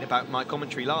complaint about my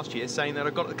commentary last year, saying that I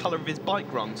got the colour of his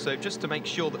bike wrong. So just to make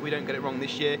sure that we don't get it wrong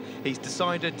this year, he's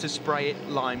decided to spray it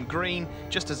lime green,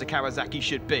 just as a Kawasaki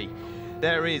should be.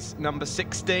 There is number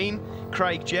 16,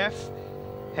 Craig Jeff,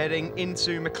 heading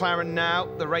into McLaren now,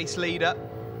 the race leader.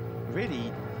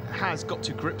 Really has got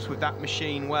to grips with that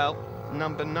machine well.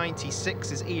 Number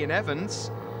 96 is Ian Evans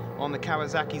on the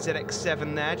Kawasaki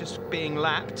ZX7 there, just being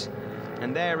lapped.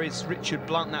 And there is Richard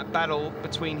Blunt, that battle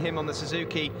between him on the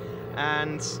Suzuki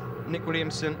and Nick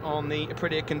Williamson on the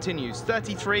Aprilia continues.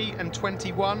 33 and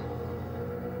 21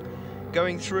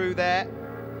 going through there.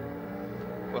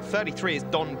 Well, 33 is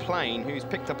Don Plain, who's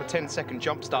picked up a 10-second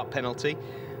jump start penalty.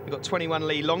 We've got 21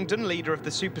 Lee Longdon, leader of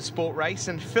the Super Sport race,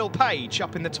 and Phil Page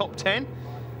up in the top 10.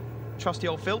 Trusty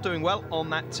old Phil doing well on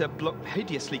that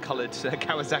hideously coloured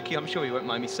Kawasaki. I'm sure he won't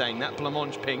mind me saying that,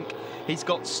 blancmange pink. He's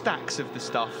got stacks of the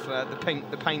stuff,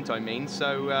 the paint I mean,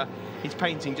 so he's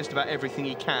painting just about everything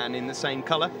he can in the same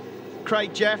colour.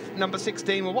 Craig Jeff, number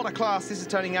 16. Well, what a class this is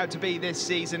turning out to be this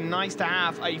season. Nice to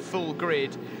have a full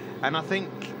grid, and I think,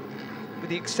 with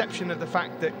the exception of the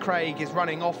fact that Craig is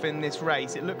running off in this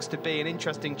race, it looks to be an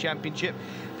interesting championship.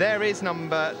 There is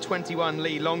number 21,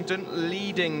 Lee Longdon,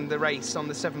 leading the race on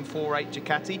the 748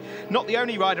 Ducati. Not the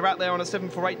only rider out there on a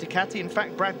 748 Ducati. In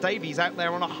fact, Brad Davies out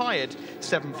there on a hired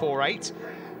 748.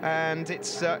 And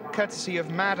it's courtesy of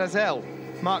Mad Azelle,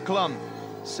 Mark Lum.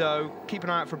 So keep an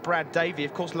eye out for Brad Davey,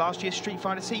 of course, last year's Street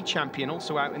Fighter C champion,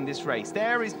 also out in this race.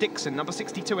 There is Dixon, number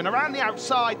 62, and around the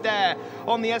outside there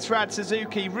on the S-Rad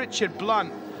Suzuki, Richard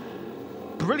Blunt.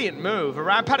 Brilliant move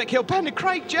around Paddock Hill Bend.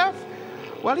 Craig Jeff,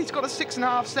 well, he's got a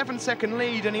 6.5, 7-second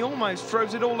lead, and he almost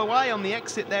throws it all away on the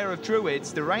exit there of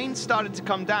Druids. The rain started to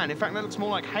come down. In fact, that looks more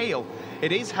like hail.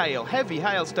 It is hail, heavy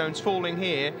hailstones falling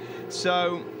here.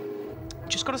 So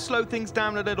just got to slow things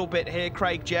down a little bit here.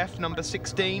 Craig Jeff, number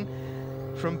 16.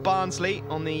 From Barnsley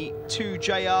on the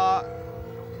 2JR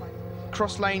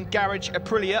Cross Lane Garage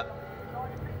Aprilia.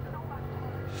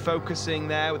 Focusing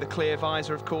there with a clear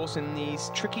visor, of course, in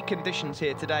these tricky conditions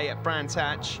here today at Brands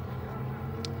Hatch.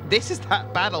 This is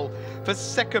that battle for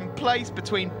second place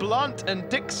between Blunt and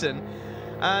Dixon.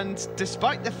 And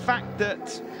despite the fact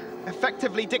that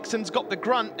effectively Dixon's got the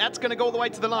grunt, that's going to go all the way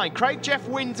to the line. Craig Jeff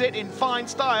wins it in fine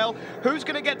style. Who's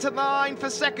going to get to the line for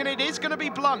second? It is going to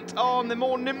be Blunt on the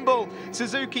more nimble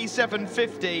Suzuki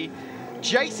 750.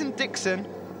 Jason Dixon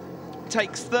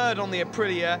takes third on the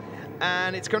Aprilia,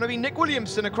 and it's going to be Nick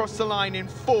Williamson across the line in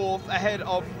fourth, ahead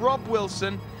of Rob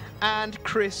Wilson and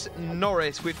Chris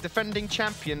Norris, with defending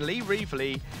champion Lee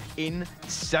Reevely in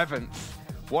seventh.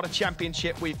 What a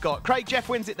championship we've got. Craig Jeff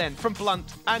wins it then from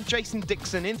Blunt, and Jason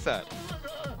Dixon in third.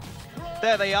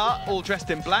 There they are, all dressed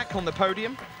in black on the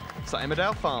podium. It's at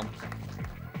Emmerdale Farm.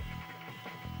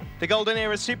 The Golden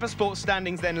Era Supersport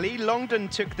standings then. Lee Longdon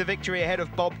took the victory ahead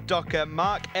of Bob Docker.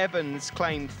 Mark Evans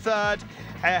claimed third,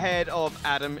 ahead of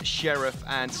Adam Sheriff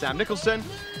and Sam Nicholson.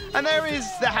 And there is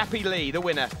the Happy Lee, the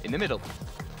winner, in the middle.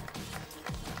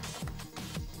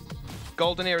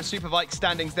 Golden Era Superbike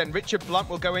standings then. Richard Blunt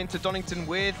will go into Donington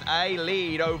with a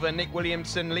lead over Nick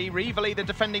Williamson. Lee Reevely, the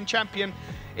defending champion,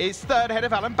 is third ahead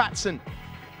of Alan Batson.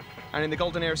 And in the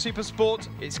Golden Era Supersport,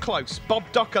 it's close. Bob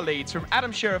Docker leads from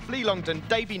Adam Sheriff, Lee Longdon,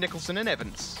 Davey Nicholson and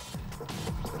Evans.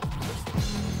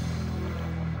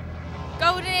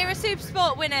 Golden Era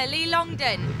Supersport winner, Lee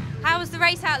Longdon. How was the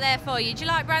race out there for you? Do you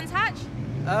like Brands Hatch?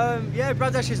 Yeah,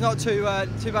 Brands Hatch is not too bad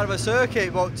of a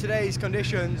circuit, but today's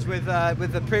conditions with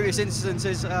the previous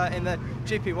incidences in the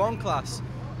GP1 class,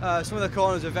 some of the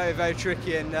corners are very, very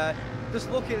tricky, and just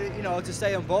looking, to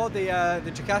stay on board the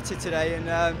Ducati today,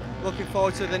 and looking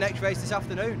forward to the next race this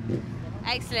afternoon.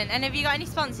 Excellent. And have you got any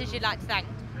sponsors you'd like to thank?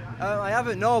 I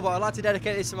haven't, no, but I'd like to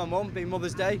dedicate this to my mum, being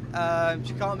Mother's Day.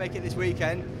 She can't make it this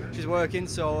weekend, she's working,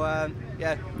 so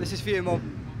yeah, this is for you,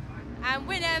 Mum. And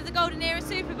winner of the Golden Era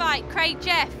Superbike, Craig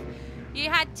Jeff. You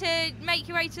had to make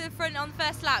your way to the front on the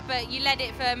first lap, but you led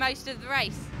it for most of the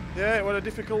race. Yeah, it was a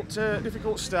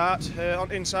difficult start,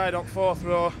 inside on fourth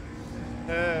row.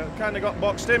 Kind of got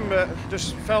boxed in, but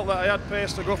just felt that I had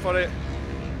pace to go for it,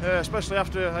 especially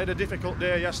after I had a difficult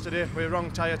day yesterday with wrong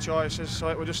tyre choices, so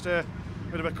it was just a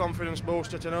bit of a confidence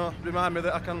booster to remind me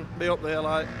that I can be up there.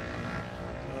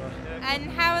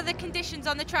 And how are the conditions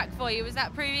on the track for you? Was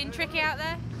that proving tricky out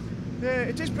there? Yeah,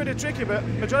 it is pretty tricky, but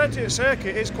majority of the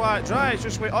circuit is quite dry. It's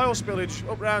just with oil spillage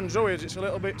up round Druids, it's a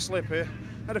little bit slippy.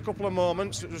 Had a couple of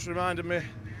moments that just reminded me,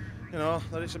 that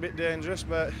it's a bit dangerous,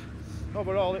 but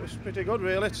overall it was pretty good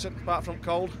really, apart from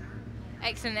cold.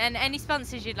 Excellent. And any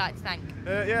sponsors you'd like to thank?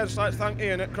 Yeah, I'd just like to thank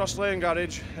Ian at Cross Lane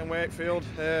Garage in Wakefield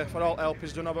for all help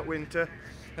he's done over winter,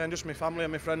 and just my family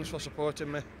and my friends for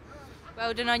supporting me.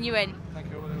 Well done on you in. Thank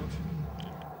you very much.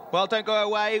 Well, don't go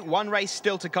away. One race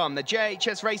still to come. The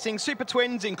JHS Racing Super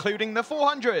Twins, including the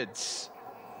 400s.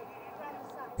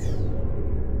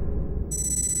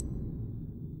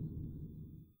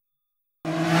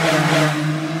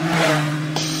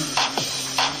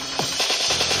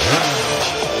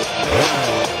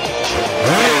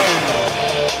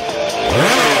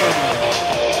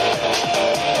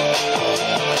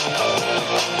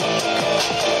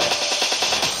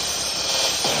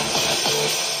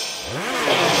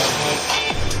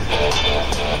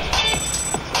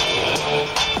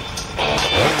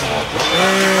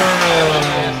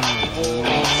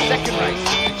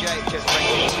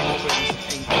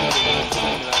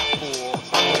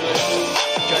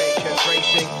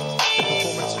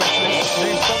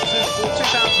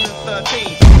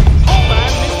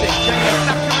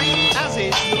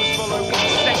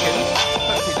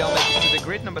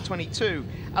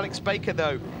 Alex Baker,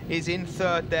 though, is in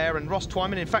third there, and Ross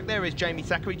Twyman. In fact, there is Jamie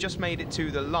Thackeray, just made it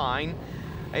to the line.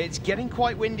 It's getting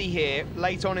quite windy here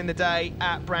late on in the day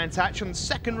at Brands Hatch. On the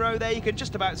second row there, you can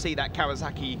just about see that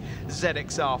Kawasaki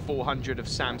ZXR 400 of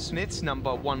Sam Smith's,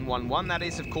 number 111. That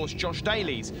is, of course, Josh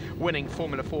Daly's winning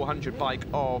Formula 400 bike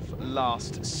of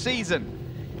last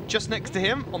season. Just next to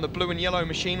him, on the blue and yellow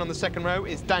machine on the second row,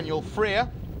 is Daniel Freer,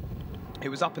 who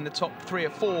was up in the top 3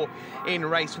 or 4 in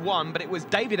race 1, but it was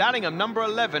David Allingham, number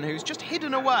 11, who's just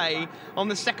hidden away on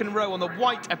the second row on the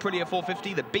white Aprilia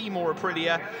 450, the B-More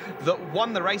Aprilia, that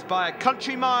won the race by a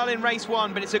country mile in race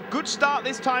 1, but it's a good start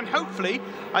this time, hopefully,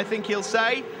 I think he'll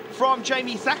say, from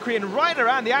Jamie Thackeray, and right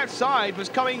around the outside was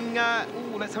coming,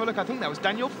 let's have a look, I think that was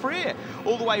Daniel Freer,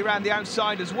 all the way around the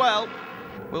outside as well.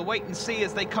 We'll wait and see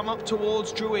as they come up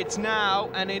towards Druids now,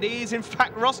 and it is, in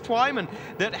fact, Ross Twyman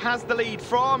that has the lead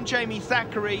from Jamie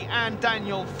Thackeray and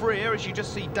Daniel Freer, as you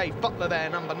just see Dave Butler there,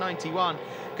 number 91,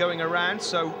 going around.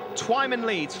 So Twyman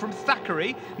leads from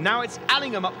Thackeray. Now it's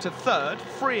Allingham up to third,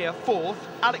 Freer fourth,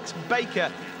 Alex Baker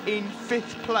in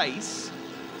 5th place,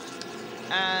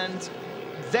 and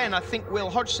then I think Will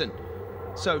Hodgson.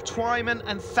 So Twyman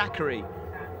and Thackeray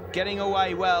getting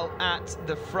away well at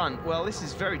the front. Well, this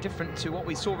is very different to what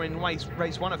we saw in race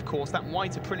 1, of course. That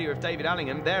white Aprilia of David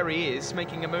Allingham, there he is,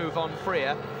 making a move on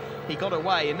Freer. He got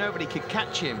away and nobody could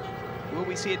catch him. Will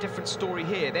we see a different story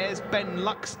here? There's Ben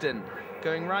Luxton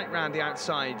going right round the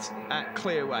outside at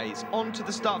Clearways. On to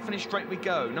the start-finish straight we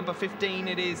go. Number 15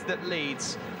 it is that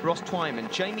leads Ross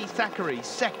Twyman. Jamie Thackeray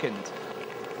second.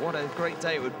 What a great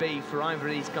day it would be for either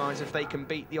of these guys if they can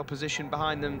beat the opposition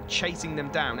behind them, chasing them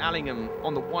down. Allingham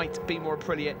on the white B-More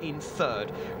Aprilia in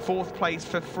third. 4th place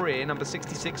for Freer, number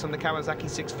 66 on the Kawasaki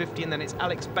 650, and then it's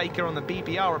Alex Baker on the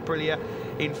BBR Aprilia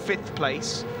in 5th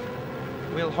place.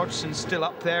 Will Hodgson still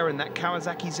up there, and that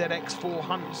Kawasaki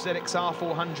ZXR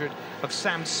 400 of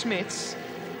Sam Smith's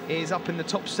is up in the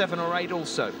top 7 or 8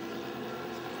 also.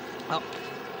 Up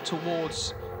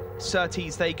towards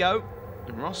Surtees they go.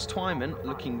 And Ross Twyman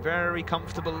looking very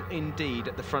comfortable indeed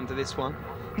at the front of this one.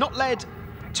 Not led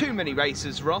too many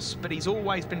races, Ross, but he's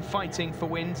always been fighting for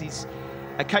wins. He's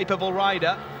a capable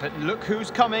rider, but look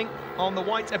who's coming on the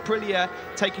white Aprilia,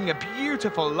 taking a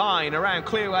beautiful line around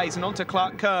Clearways and onto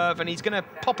Clark Curve, and he's going to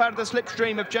pop out of the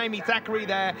slipstream of Jamie Thackeray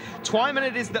there. Twyman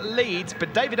it is that leads,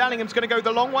 but David Allingham's going to go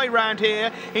the long way round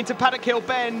here into Paddock Hill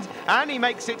Bend, and he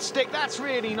makes it stick. That's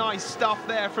really nice stuff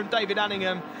there from David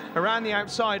Allingham around the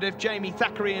outside of Jamie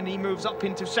Thackeray, and he moves up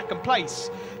into second place.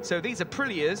 So these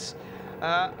Aprilias,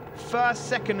 first,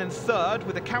 second and third,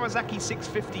 with a Kawasaki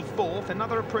 650 fourth,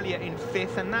 another Aprilia in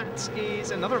fifth, and that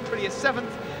is another Aprilia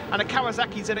seventh, and a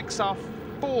Kawasaki ZXR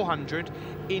 400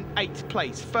 in eighth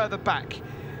place. Further back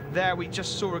there we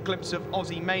just saw a glimpse of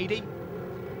Ozzy Mady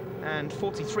and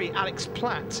 43 Alex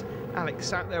Platt.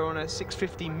 Alex out there on a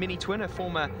 650 mini twin, a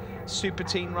former super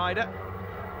team rider,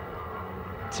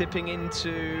 tipping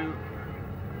into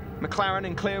McLaren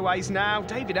and Clearways now.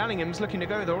 David Allingham's looking to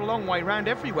go the long way round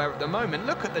everywhere at the moment.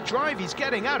 Look at the drive he's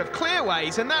getting out of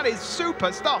Clearways, and that is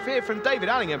super stuff here from David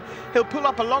Allingham. He'll pull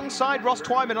up alongside Ross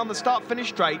Twyman on the start-finish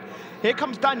straight. Here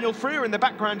comes Daniel Freer in the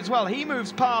background as well. He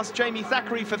moves past Jamie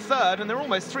Thackeray for third, and they're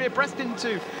almost three abreast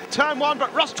into turn one,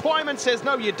 but Ross Twyman says,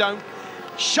 no, you don't.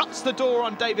 Shuts the door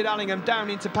on David Allingham down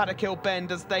into Paddock Hill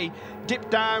Bend as they dip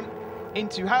down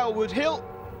into Halewood Hill.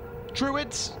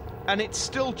 Druids, and it's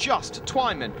still just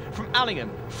Twyman from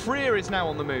Allingham. Freer is now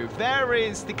on the move. There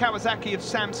is the Kawasaki of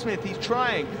Sam Smith. He's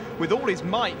trying with all his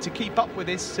might to keep up with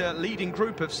this leading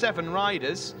group of 7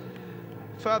 riders.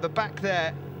 Further back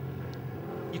there,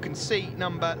 you can see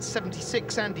number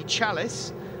 76, Andy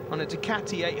Chalice, on a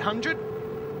Ducati 800.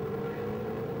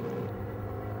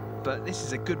 But this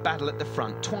is a good battle at the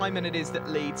front. Twyman it is that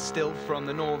leads still from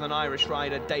the Northern Irish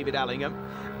rider, David Allingham.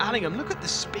 Allingham, look at the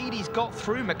speed he's got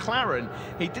through McLaren.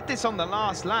 He did this on the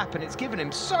last lap, and it's given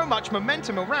him so much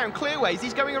momentum around Clearways.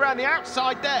 He's going around the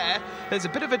outside there. There's a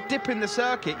bit of a dip in the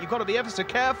circuit. You've got to be ever so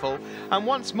careful. And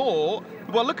once more,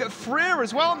 well, look at Freer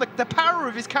as well, and the power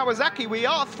of his Kawasaki. We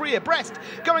are 3 abreast,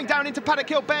 going down into Paddock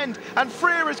Hill Bend, and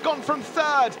Freer has gone from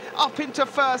third up into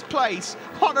first place.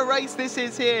 What a race this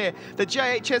is here. The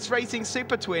JHS Racing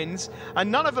Super Twins, and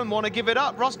none of them want to give it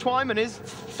up. Ross Twyman is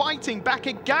fighting back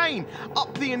again,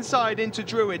 up the inside into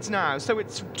Druids now. So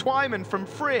it's Twyman from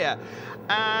Freer,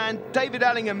 and David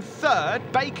Allingham third,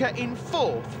 Baker in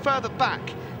fourth. Further back,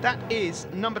 that is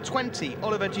number 20,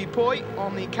 Oliver Dupuy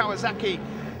on the Kawasaki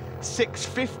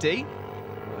 650.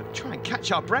 We'll try and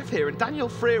catch our breath here, and Daniel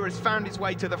Freer has found his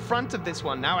way to the front of this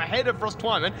one now, ahead of Ross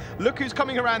Twyman. Look who's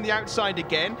coming around the outside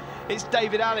again. It's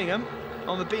David Allingham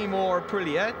on the Beemore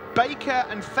Aprilia. Baker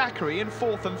and Thackeray in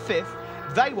fourth and fifth.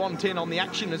 They want in on the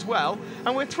action as well,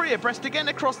 and we're 3 abreast again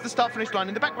across the start-finish line.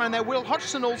 In the background there, Will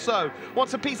Hodgson also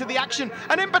wants a piece of the action,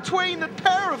 and in between the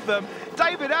pair of them,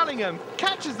 David Allingham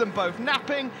catches them both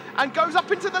napping and goes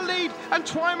up into the lead, and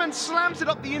Twyman slams it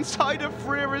up the inside of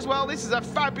Freer as well. This is a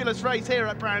fabulous race here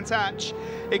at Brands Hatch.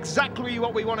 Exactly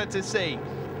what we wanted to see.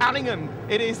 Allingham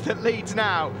it is that leads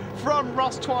now from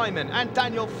Ross Twyman and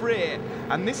Daniel Freer.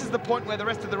 And this is the point where the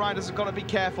rest of the riders have got to be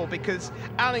careful, because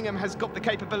Allingham has got the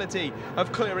capability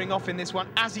of clearing off in this one,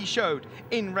 as he showed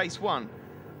in race 1.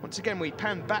 Once again, we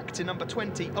pan back to number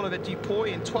 20, Oliver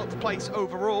Dupuy, in 12th place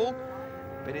overall.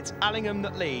 But it's Allingham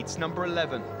that leads, number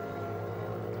 11.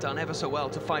 Done ever so well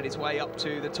to fight his way up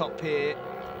to the top here.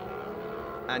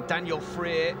 And Daniel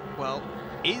Freer, well,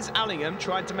 is Allingham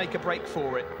tried to make a break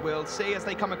for it? We'll see as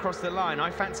they come across the line.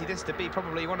 I fancy this to be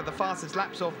probably one of the fastest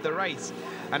laps of the race.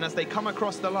 And as they come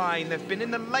across the line, they've been in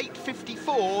the late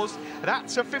 54s.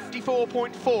 That's a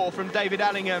 54.4 from David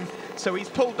Allingham. So he's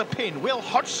pulled the pin. Will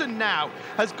Hodgson now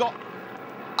has got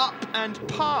up and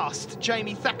past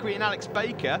Jamie Thackeray and Alex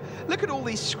Baker. Look at all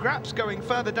these scraps going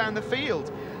further down the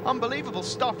field. Unbelievable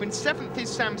stuff. In 7th is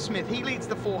Sam Smith. He leads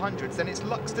the 400s. Then it's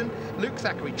Luxton, Luke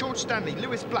Thackeray, George Stanley,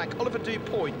 Lewis Black, Oliver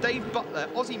Dupuy, Dave Butler,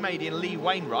 Ozzy Mady and Lee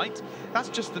Wainwright. That's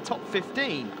just the top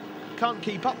 15. Can't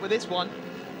keep up with this one.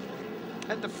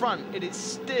 At the front, it is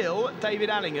still David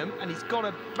Allingham, and he's got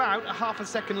about a half a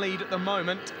second lead at the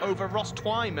moment over Ross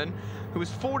Twyman, who has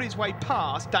fought his way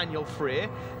past Daniel Freer.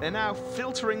 They're now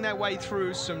filtering their way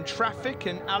through some traffic,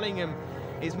 and Allingham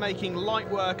is making light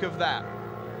work of that.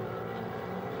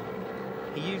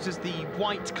 He uses the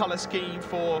white colour scheme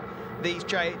for these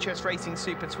JHS Racing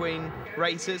Super Twin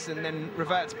races, and then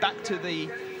reverts back to the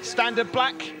standard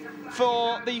black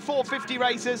for the 450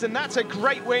 races, and that's a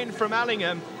great win from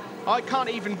Allingham. I can't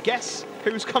even guess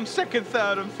who's come second,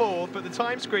 third and fourth, but the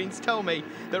time screens tell me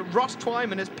that Ross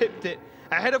Twyman has pipped it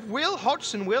ahead of Will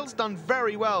Hodgson. Will's done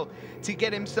very well to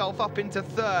get himself up into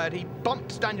third. He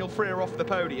bumps Daniel Freer off the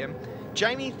podium.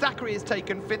 Jamie Thackeray has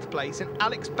taken 5th place and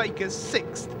Alex Baker's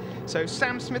 6th. So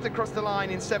Sam Smith across the line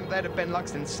in 7th ahead of Ben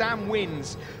Luxton. Sam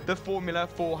wins the Formula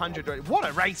 400. What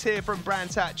a race here from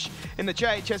Brands Hatch in the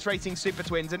JHS Racing Super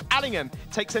Twins. And Allingham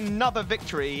takes another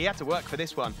victory. He had to work for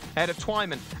this one, ahead of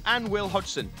Twyman and Will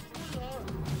Hodgson.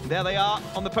 There they are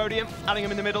on the podium.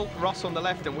 Allingham in the middle, Ross on the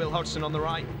left and Will Hodgson on the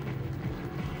right.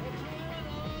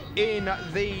 In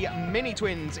the mini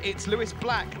twins, it's Lewis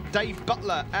Black, Dave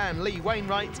Butler and Lee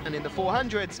Wainwright. And in the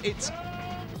 400s, it's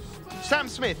Sam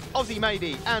Smith, Ozzie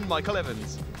Mady and Michael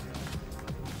Evans.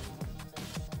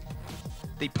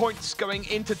 The points going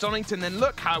into Donington, then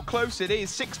look how close it is.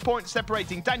 6 points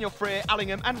separating Daniel Freer,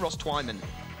 Allingham and Ross Twyman.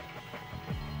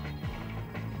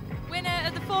 Winner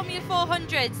of the Formula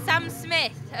 400, Sam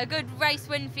Smith. A good race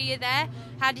win for you there.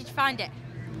 How did you find it?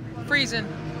 Freezing.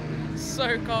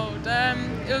 So cold.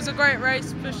 It was a great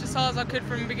race, pushed as hard as I could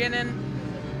from the beginning.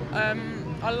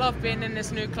 I love being in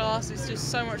this new class. It's just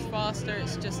so much faster.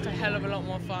 It's just a hell of a lot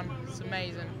more fun. It's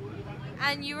amazing.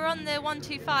 And you were on the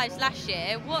 125s last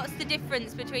year. What's the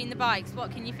difference between the bikes?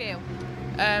 What can you feel?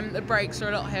 The brakes are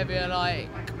a lot heavier, like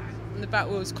the back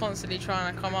wheel's constantly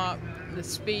trying to come up. The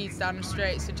speeds down the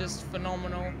straights are just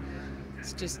phenomenal.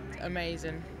 It's just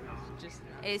amazing.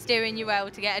 It's doing you well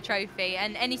to get a trophy.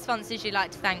 And any sponsors you'd like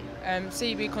to thank?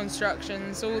 CB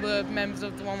Constructions, all the members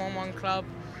of the 111 Club.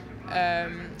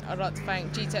 I'd like to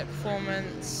thank GTEC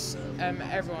Performance,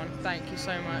 everyone. Thank you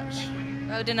so much.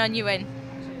 Well done on you win.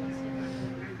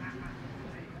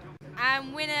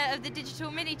 And winner of the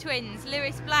Digital Mini Twins,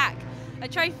 Lewis Black. A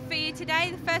trophy for you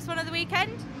today, the first one of the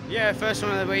weekend? Yeah, first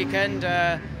one of the weekend.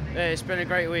 It's been a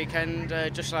great weekend.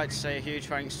 Just like to say a huge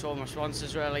thanks to all my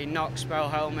sponsors really, Knox, Bell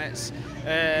Helmets,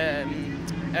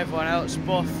 everyone else,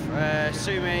 Buff,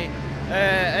 Sumi,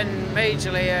 and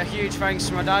majorly a huge thanks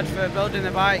to my dad for building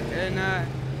the bike and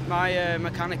my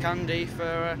mechanic Andy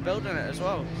for building it as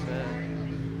well. So.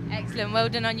 Excellent, well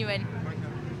done on you win.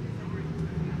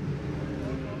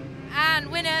 And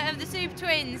winner of the Super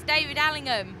Twins, David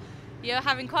Allingham. You're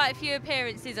having quite a few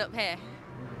appearances up here.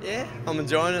 Yeah, I'm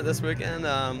enjoying it this weekend.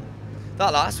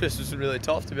 That last race was really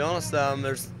tough, to be honest.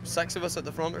 There's 6 of us at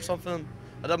the front or something.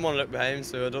 I didn't want to look behind,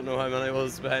 so I don't know how many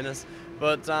was behind us.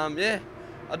 But yeah,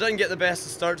 I didn't get the best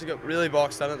of start to get really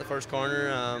boxed in at the first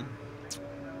corner.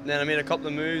 Then I made a couple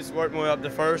of moves, worked my way up to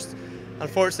first.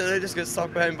 Unfortunately, I just got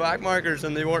stuck behind back markers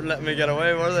and they weren't letting me get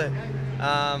away, were they?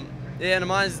 Yeah, and the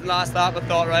last lap, I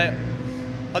thought, right,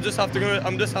 I'm just have to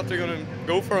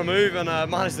go for a move, and I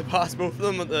managed to pass both of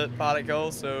them at the paddock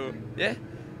hill. So yeah,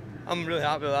 I'm really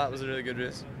happy with that. It was a really good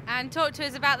race. And talk to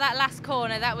us about that last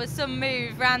corner. That was some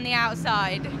move round the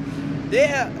outside.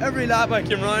 Yeah, every lap I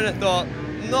came round, I thought,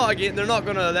 not again. They're not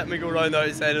going to let me go round the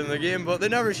outside in the game, but they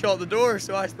never shut the door.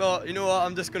 So I thought, you know what,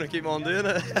 I'm just going to keep on doing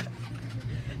it.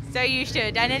 So you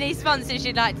should. And any sponsors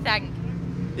you'd like to thank?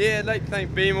 Yeah, I'd like to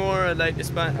thank Beemore. I'd like to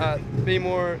thank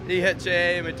Beemore,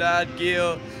 EHA, my dad,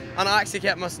 Gail, and I actually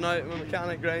kept missing out. My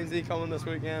mechanic Grimesy coming this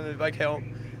weekend, a big help.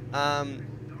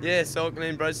 Yeah, Silk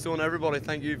Lane, Bridgestone, everybody,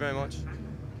 thank you very much.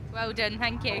 Well done,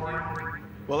 thank you.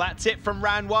 Well, that's it from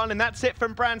round 1, and that's it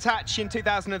from Brands Hatch in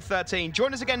 2013.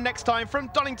 Join us again next time from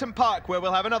Donington Park, where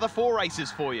we'll have another 4 races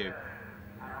for you.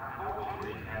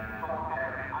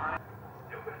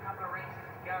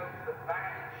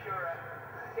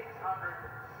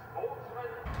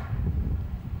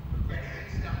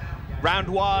 Round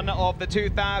 1 of the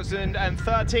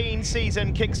 2013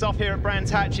 season kicks off here at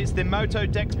Brands Hatch. It's the Moto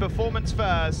Dex Performance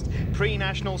First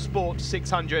Pre-National Sport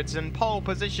 600s, and pole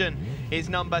position is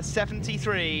number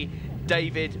 73,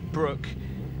 David Brook.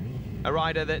 A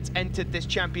rider that entered this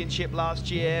championship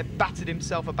last year, battered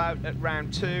himself about at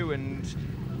round 2 and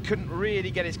couldn't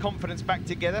really get his confidence back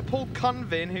together. Paul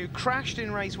Cunvin, who crashed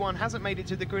in race 1, hasn't made it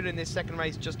to the grid in this second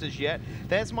race just as yet.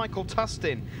 There's Michael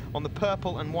Tustin on the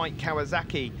purple and white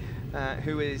Kawasaki,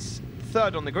 who is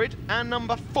 3rd on the grid, and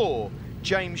number 4,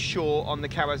 James Shaw on the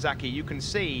Kawasaki. You can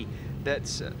see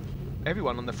that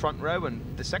everyone on the front row and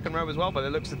the second row as well, by the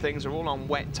looks of things, are all on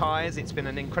wet tyres. It's been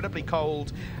an incredibly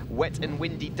cold, wet and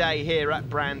windy day here at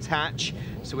Brands Hatch,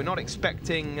 so we're not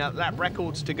expecting lap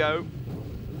records to go.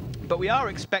 But we are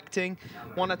expecting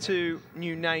 1 or 2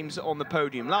 new names on the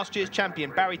podium. Last year's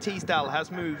champion, Barry Teasdale,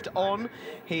 has moved on.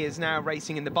 He is now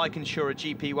racing in the Bike Insurer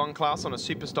GP1 class on a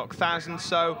Superstock 1000.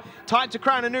 So time to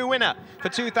crown a new winner for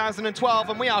 2012.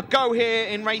 And we are go here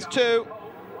in race 2.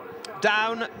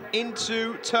 Down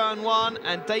into turn 1.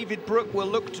 And David Brook will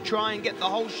look to try and get the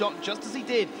whole shot just as he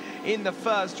did in the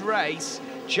first race.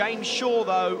 James Shaw,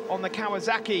 though, on the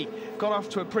Kawasaki, got off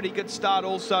to a pretty good start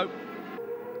also.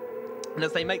 And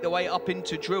as they make their way up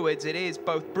into Druids, it is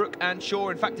both Brook and Shaw.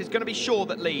 In fact, it's going to be Shaw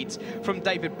that leads from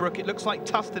David Brook. It looks like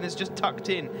Tustin has just tucked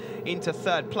in into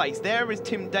 3rd place. There is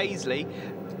Tim Daisley,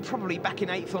 probably back in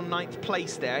 8th or 9th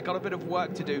place there. Got a bit of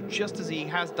work to do, just as he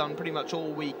has done pretty much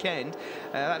all weekend.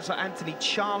 That's like Anthony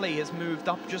Charlie has moved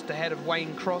up just ahead of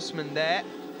Wayne Crossman there.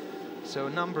 So a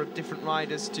number of different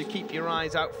riders to keep your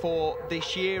eyes out for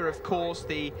this year. Of course,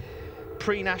 the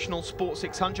pre-national Sport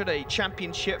 600, a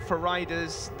championship for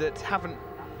riders that haven't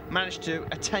managed to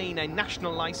attain a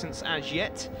national license as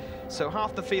yet. So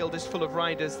half the field is full of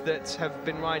riders that have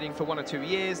been riding for 1 or 2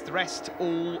 years, the rest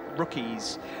all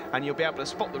rookies. And you'll be able to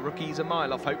spot the rookies a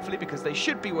mile off, hopefully, because they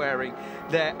should be wearing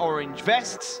their orange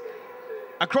vests.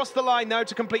 Across the line, though,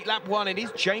 to complete lap 1, it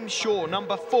is James Shaw,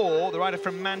 number 4, the rider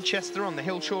from Manchester on the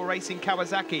Hillshore Racing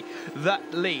Kawasaki,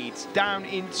 that leads down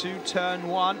into turn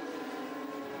 1.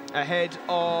 Ahead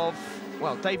of,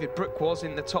 well, David Brook was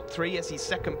in the top 3. Yes, he's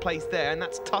 2nd place there, and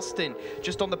that's Tustin,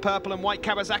 just on the purple and white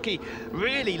Kawasaki,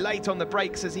 really late on the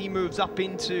brakes as he moves up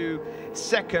into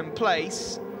 2nd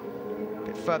place. A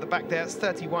bit further back there, it's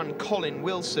 31, Colin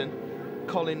Wilson.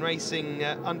 Colin racing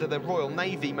under the Royal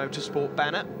Navy Motorsport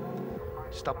banner.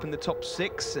 Just up in the top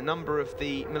 6, a number of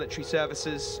the military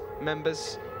services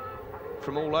members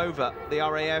from all over, the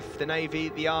RAF, the Navy,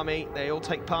 the Army, they all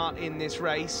take part in this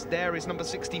race. There is number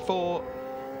 64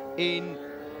 in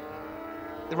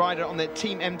the rider on the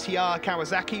Team MTR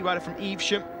Kawasaki, rider from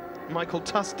Evesham, Michael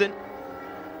Tustin,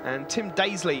 and Tim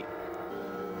Daisley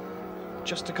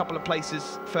just a couple of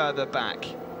places further back.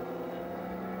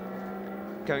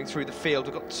 Going through the field,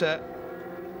 we've got a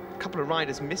couple of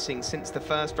riders missing since the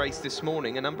first race this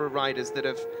morning, a number of riders that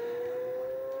have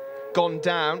gone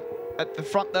down. At the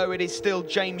front, though, it is still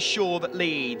James Shaw that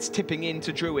leads, tipping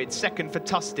into Druids. 2nd for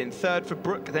Tustin, 3rd for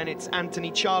Brook. Then it's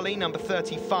Anthony Charlie, number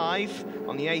 35,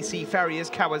 on the AC Farriers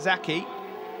Kawasaki.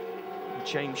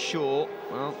 James Shaw,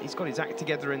 well, he's got his act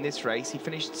together in this race. He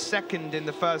finished 2nd in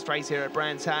the first race here at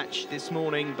Brands Hatch this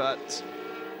morning, but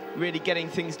really getting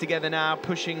things together now,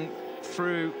 pushing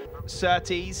through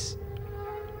Surtees.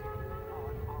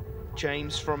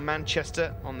 James from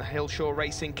Manchester on the Hillshore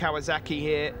Racing Kawasaki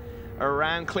here.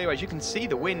 Around Clearways, you can see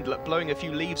the wind blowing a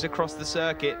few leaves across the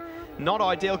circuit. Not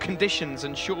ideal conditions,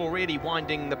 and Shaw really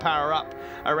winding the power up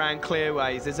around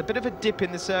Clearways. There's a bit of a dip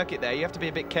in the circuit there you have to be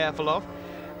a bit careful of.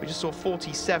 We just saw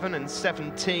 47 and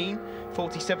 17.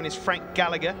 47 is Frank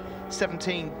Gallagher,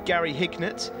 17 Gary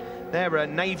Hignett. They're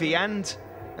Navy and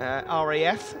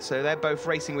RAF, so they're both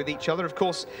racing with each other. Of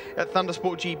course, at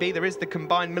Thundersport GB, there is the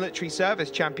Combined Military Service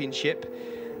Championship.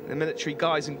 The military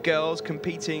guys and girls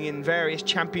competing in various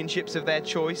championships of their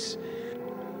choice.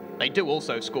 They do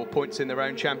also score points in their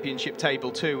own championship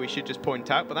table too, we should just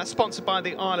point out, but that's sponsored by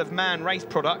the Isle of Man race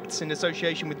products in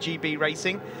association with GB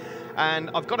Racing. And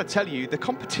I've got to tell you, the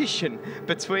competition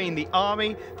between the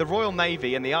Army, the Royal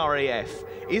Navy and the RAF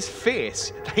is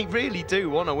fierce. They really do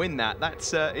want to win that.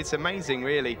 That's it's amazing,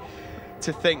 really,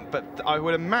 to think, but I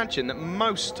would imagine that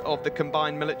most of the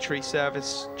Combined Military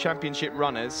Service Championship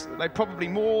runners, they're probably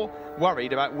more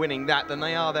worried about winning that than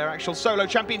they are their actual solo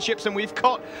championships. And we've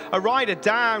got a rider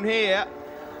down here,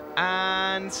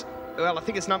 and well, I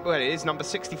think it's number, well, it is number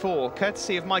 64,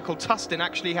 courtesy of Michael Tustin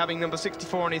actually having number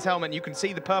 64 on his helmet. You can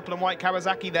see the purple and white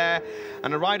Kawasaki there,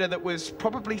 and a rider that was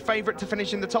probably favourite to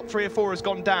finish in the top 3 or 4 has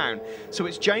gone down. So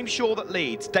it's James Shaw that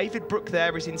leads. David Brook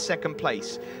there is in 2nd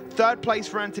place. 3rd place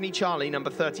for Anthony Charlie, number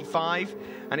 35,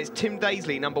 and it's Tim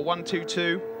Daisley, number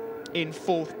 122, in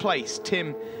 4th place.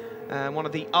 Tim, one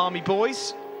of the Army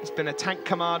boys. He's been a tank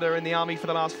commander in the Army for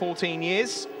the last 14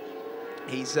 years.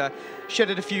 He's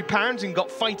shedded a few pounds and got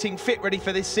fighting fit ready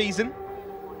for this season,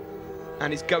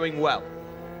 and is going well.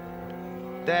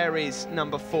 There is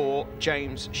number 4,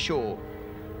 James Shaw,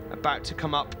 about to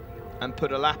come up and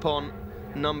put a lap on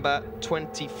number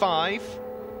 25.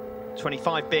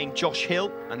 25 being Josh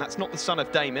Hill, and that's not the son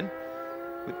of Damon,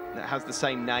 that has the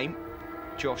same name.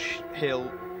 Josh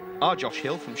Hill, our Josh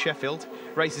Hill from Sheffield,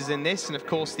 races in this, and of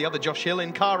course the other Josh Hill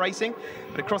in car racing.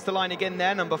 But across the line again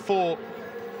there, number 4,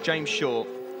 James Shaw.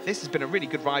 This has been a really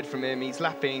good ride from him. He's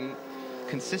lapping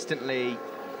consistently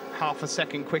half a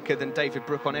second quicker than David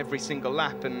Brook on every single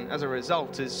lap, and as a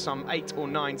result is some 8 or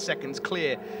 9 seconds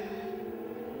clear.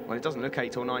 Well, it doesn't look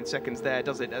 8 or 9 seconds there,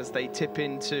 does it, as they tip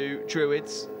into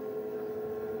Druids.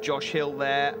 Josh Hill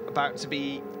there, about to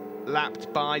be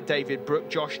lapped by David Brook.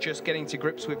 Josh just getting to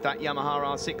grips with that Yamaha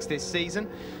R6 this season.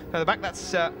 Further back,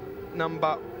 that's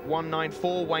number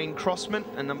 194, Wayne Crossman,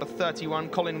 and number 31,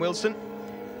 Colin Wilson.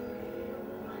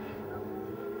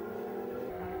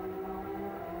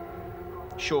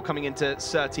 Shaw coming into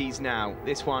Surtees now.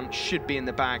 This one should be in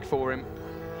the bag for him.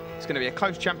 It's going to be a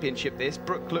close championship, this.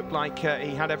 Brook looked like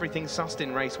he had everything sussed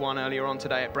in race 1 earlier on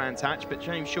today at Brands Hatch, but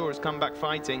James Shaw has come back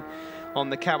fighting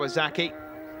on the Kawasaki.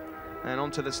 And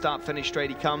onto the start-finish straight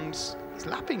he comes. He's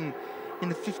lapping in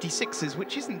the 56s,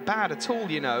 which isn't bad at all,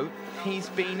 you know. He's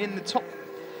been in the top.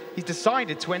 He's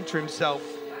decided to enter himself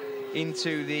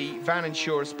into the Van &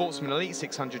 Shaw Sportsman Elite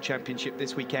 600 Championship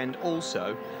this weekend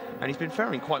also. And he's been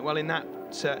faring quite well in that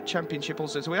championship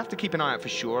also. So we have to keep an eye out for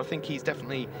Shaw. I think he's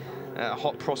definitely a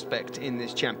hot prospect in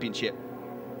this championship.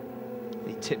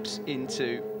 He tips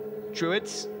into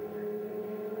Druids.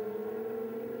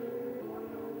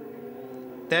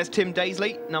 There's Tim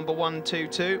Daisley, number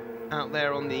 122, out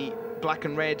there on the black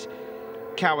and red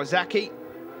Kawasaki,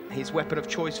 his weapon of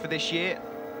choice for this year.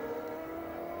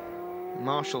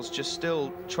 Marshall's just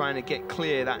still trying to get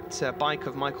clear that bike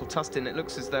of Michael Tustin. It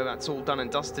looks as though that's all done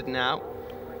and dusted now.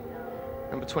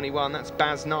 Number 21, that's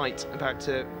Baz Knight, about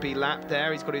to be lapped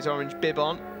there. He's got his orange bib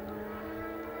on.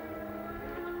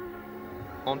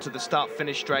 Onto the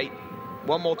start-finish straight.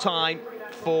 One more time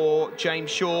for James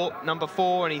Shaw, number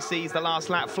 4, and he sees the last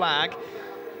lap flag.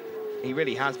 He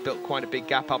really has built quite a big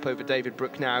gap up over David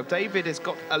Brook now. David has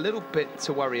got a little bit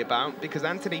to worry about because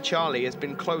Anthony Charlie has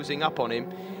been closing up on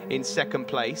him in second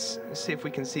place. Let's see if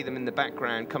we can see them in the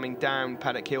background coming down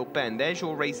Paddock Hill Bend. There's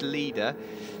your race leader.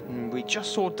 We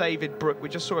just saw David Brook. We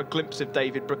just saw a glimpse of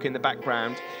David Brook in the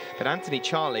background, but Anthony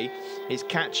Charlie is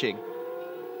catching.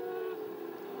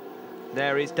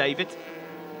 There is David.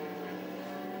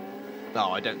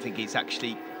 Oh, I don't think he's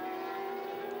actually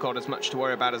got as much to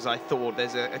worry about as I thought.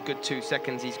 There's a good 2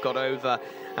 seconds he's got over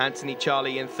Anthony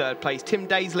Charlie in third place. Tim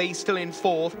Daisley still in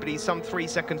fourth, but he's some 3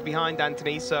 seconds behind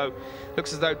Anthony, so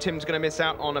looks as though Tim's going to miss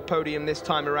out on a podium this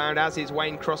time around, as is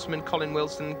Wayne Crossman, Colin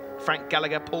Wilson, Frank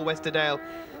Gallagher, Paul Westerdale,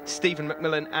 Stephen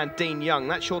McMillan and Dean Young.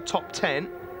 That's your top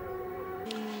 10.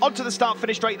 On to the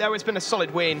start-finish straight, though. It's been a solid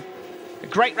win. A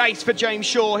great race for James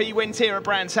Shaw. He wins here at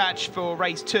Brands Hatch for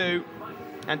race 2.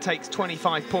 And takes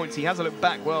 25 points. He has a look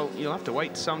back. Well, you'll have to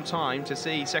wait some time to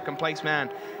see second place man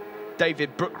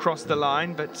David Brook cross the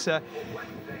line. But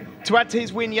to add to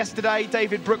his win yesterday,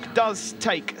 David Brook does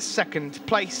take second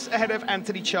place ahead of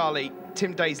Anthony Charlie,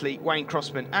 Tim Daisley, Wayne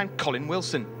Crossman and Colin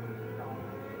Wilson.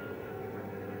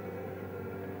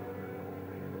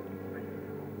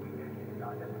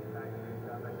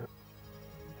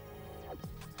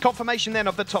 Confirmation then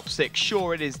of the top 6.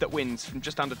 Sure it is that wins from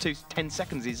just under 10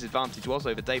 seconds his advantage was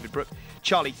over David Brook.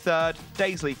 Charlie 3rd,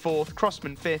 Daisley 4th,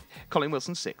 Crossman 5th, Colin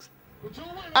Wilson 6th.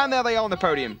 And there they are on the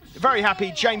podium. Very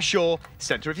happy, James Shaw,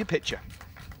 centre of your picture.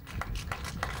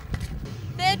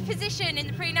 3rd position in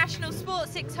the pre-national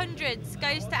sports 600s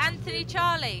goes to Anthony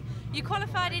Charlie. You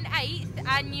qualified in 8th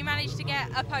and you managed to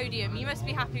get a podium. You must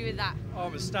be happy with that. Oh,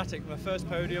 I'm ecstatic. My first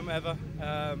podium ever.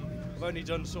 I've only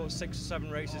done sort of 6 or 7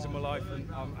 races in my life and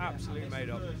I'm absolutely made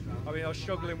up. I mean, I was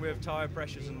struggling with tyre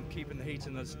pressures and keeping the heat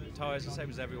in the tyres the same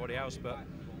as everybody else, but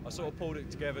I sort of pulled it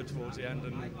together towards the end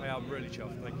and yeah, I'm really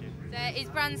chuffed, thank you. So is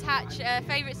Brands Hatch a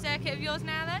favourite circuit of yours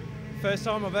now then? First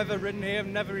time I've ever ridden here, I've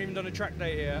never even done a track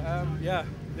day here. Yeah,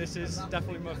 this is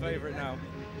definitely my favourite now.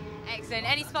 Excellent.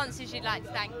 Any sponsors you'd like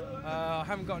to thank? I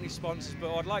haven't got any sponsors,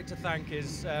 but what I'd like to thank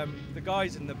is the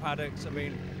guys in the paddocks. I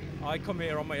mean, I come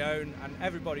here on my own and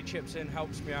everybody chips in,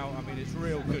 helps me out. I mean, it's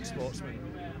real good sportsmen.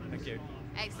 Thank you.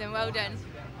 Excellent, well done.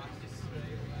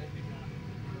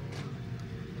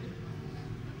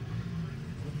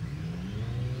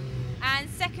 And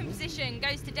second position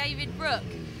goes to David Brook.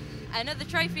 Another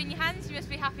trophy in your hands, you must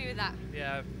be happy with that.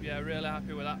 Yeah, really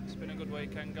happy with that. It's been a good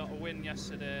weekend. Got a win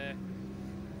yesterday.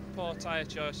 Poor tyre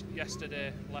choice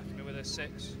yesterday left me with a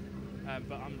 6,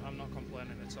 but I'm not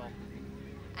complaining at all.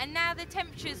 And now the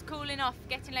temperature's cooling off,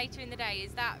 getting later in the day.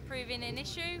 Is that proving an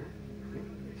issue?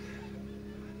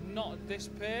 Not at this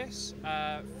pace.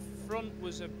 Front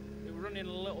was running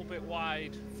a little bit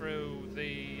wide through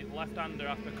the left-hander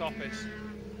after Coppice,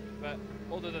 but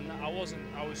other than that, I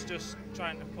was just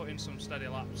trying to put in some steady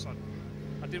laps.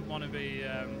 I didn't want to be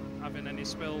having any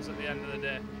spills at the end of the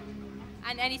day.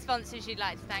 And any sponsors you'd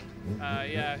like to thank?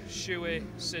 Yeah, Shuey,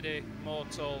 City,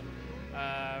 Mortal,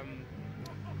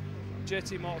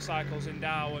 JT Motorcycles in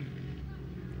Darwin,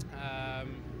 a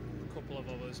couple of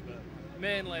others, but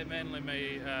mainly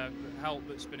me, help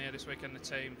that's been here this weekend, the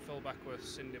team, Phil Beckworth,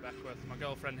 Cindy Beckworth, my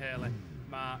girlfriend Hayley,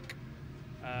 Mark,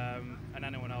 and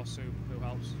anyone else who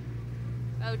helps.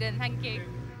 Well done, thank you.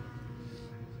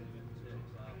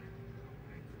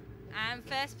 And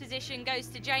first position goes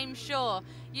to James Shaw.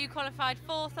 You qualified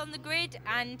 4th on the grid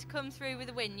and come through with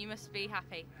a win. You must be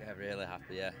happy. Yeah, really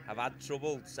happy, yeah. I've had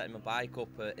trouble setting my bike up.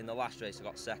 In the last race I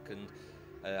got 2nd.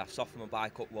 I've softened my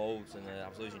bike up loads and I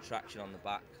was losing traction on the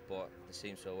back, but it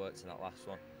seems to have worked in that last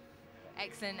one.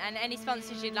 Excellent. And any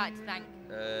sponsors you'd like to thank?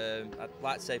 I'd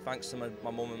like to say thanks to my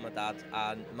mum and my dad,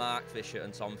 and Mark Fisher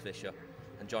and Tom Fisher,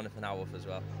 and Jonathan Howarth as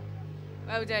well.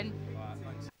 Well done.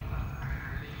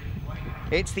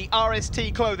 It's the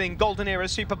RST Clothing Golden Era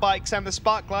Superbikes and the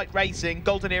Sparklight Racing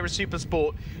Golden Era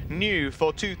Supersport new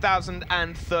for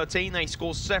 2013. They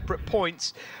score separate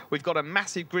points. We've got a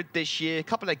massive grid this year, a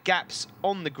couple of gaps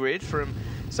on the grid from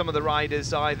some of the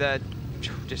riders either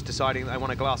just deciding that they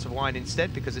want a glass of wine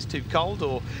instead because it's too cold,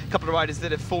 or a couple of riders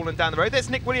that have fallen down the road. There's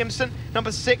Nick Williamson,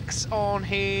 number 6 on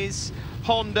his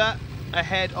Honda,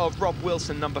 ahead of Rob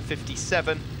Wilson, number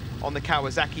 57 on the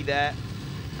Kawasaki there.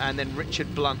 And then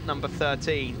Richard Blunt, number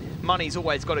 13. Money's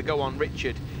always got to go on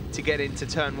Richard to get into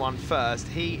turn 1 first.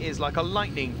 He is like a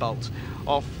lightning bolt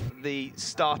off the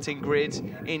starting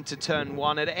grid into turn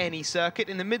 1 at any circuit.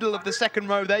 In the middle of the second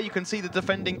row there, you can see the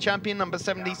defending champion, number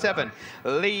 77,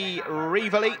 Lee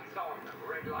Rivoli.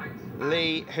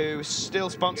 Lee, who's still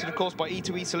sponsored, of course, by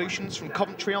E2E Solutions from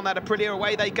Coventry on that Aprilia.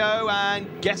 Away they go,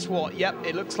 and guess what? Yep,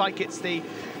 it looks like it's the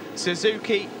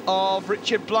Suzuki of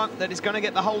Richard Blunt that is going to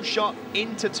get the whole shot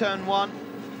into turn 1.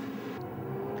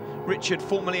 Richard,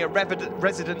 formerly a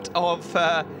resident of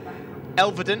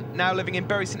Elverden, now living in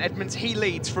Bury St Edmunds. He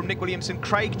leads from Nick Williamson.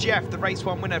 Craig Jeff, the race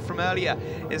 1 winner from earlier,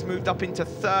 has moved up into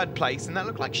 3rd place, and that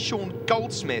looked like Sean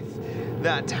Goldsmith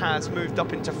that has moved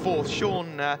up into 4th.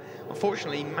 Sean,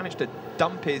 unfortunately, managed to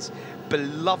dump his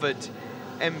beloved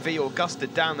MV Augusta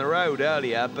down the road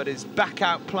earlier, but is back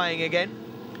out playing again.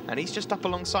 And he's just up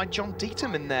alongside John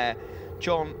Dieterman there.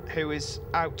 John, who is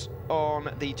out on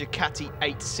the Ducati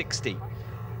 860.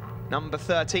 Number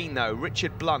 13, though,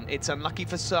 Richard Blunt. It's unlucky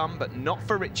for some, but not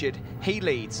for Richard. He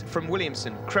leads from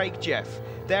Williamson, Craig Jeff.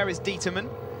 There is Dieterman,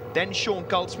 then Sean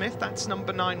Goldsmith. That's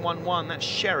number 911. That's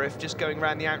Sheriff, just going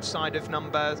around the outside of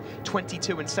numbers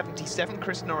 22 and 77,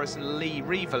 Chris Norris and Lee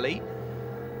Rivoli.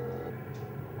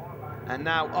 And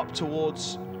now up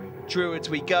towards Druids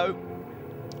we go.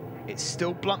 It's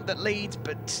still Blunt that leads,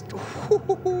 but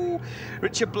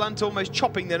Richard Blunt almost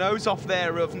chopping the nose off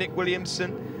there of Nick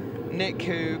Williamson. Nick,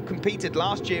 who competed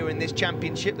last year in this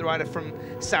championship, the rider from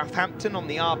Southampton on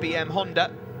the RBM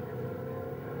Honda.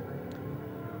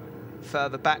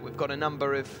 Further back, we've got a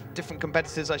number of different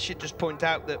competitors. I should just point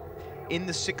out that in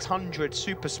the 600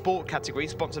 Super Sport category,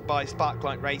 sponsored by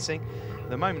Sparklight Racing, at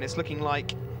the moment it's looking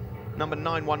like number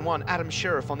 911, Adam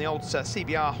Sheriff on the old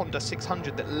CBR Honda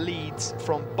 600 that leads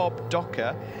from Bob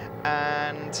Docker,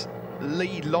 and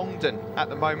Lee Longdon at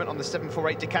the moment on the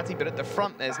 748 Ducati. But at the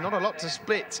front, there's not a lot to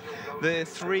split. The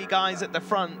 3 guys at the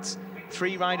front,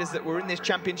 3 riders that were in this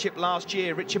championship last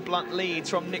year. Richard Blunt leads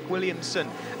from Nick Williamson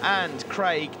and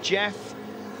Craig Jeff.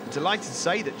 I'm delighted to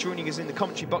say that joining us in the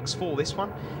commentary box for this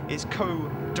one is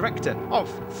co-director of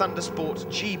Thundersport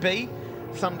GB,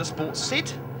 Thundersport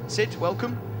Sid. Sid,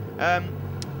 welcome.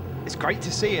 It's great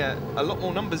to see a lot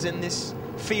more numbers in this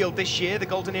field this year, the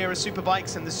Golden Era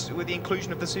Superbikes, and with the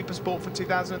inclusion of the Supersport for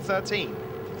 2013.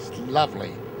 It's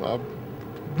lovely. I'm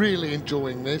really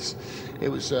enjoying this. It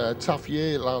was a tough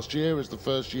year last year. It was the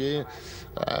first year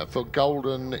for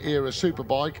Golden Era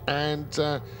Superbike,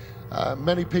 and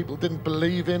many people didn't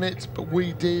believe in it, but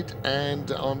we did, and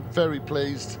I'm very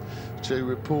pleased to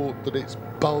report that it's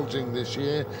bulging this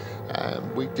year.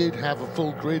 We did have a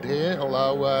full grid here,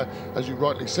 although, as you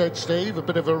rightly said, Steve, a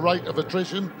bit of a rate of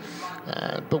attrition,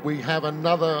 but we have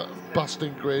another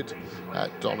busting grid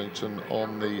at Donington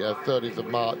on the 30th of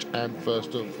March and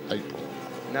 1st of April.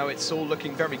 No, it's all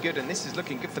looking very good, and this is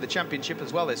looking good for the championship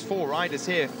as well. There's 4 riders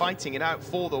here fighting it out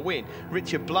for the win.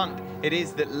 Richard Blunt it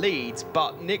is that leads,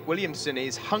 but Nick Williamson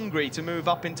is hungry to move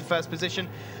up into 1st position,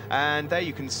 and there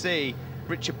you can see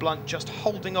Richard Blunt just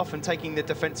holding off and taking the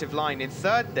defensive line. In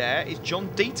 3rd there is John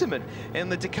Dieterman in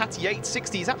the Ducati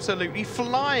 860. He's absolutely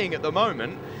flying at the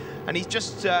moment, and he's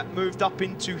just moved up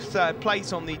into 3rd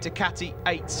place on the Ducati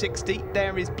 860.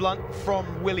 There is Blunt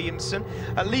from Williamson.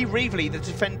 Lee Rivoli, the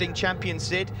defending champion,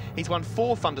 Sid. He's won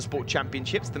 4 Thundersport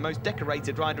championships, the most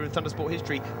decorated rider in Thundersport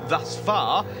history thus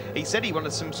far. He said he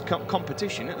wanted some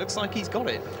competition. It looks like he's got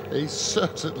it. He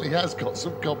certainly has got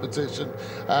some competition.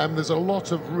 There's a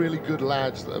lot of really good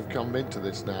lads that have come into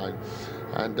this now.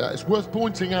 And it's worth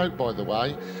pointing out, by the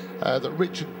way, that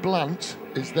Richard Blunt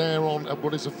is there on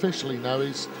what is officially now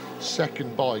his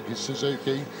 2nd bike, his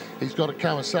Suzuki. He's got a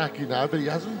Kawasaki now, but he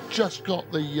hasn't just got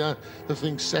the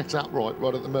thing set up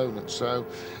right at the moment. So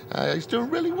he's doing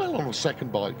really well on a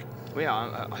 2nd bike. Well,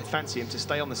 yeah, I fancy him to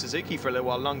stay on the Suzuki for a little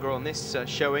while longer on this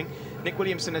showing. Nick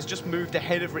Williamson has just moved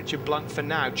ahead of Richard Blunt for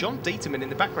now. John Dieterman in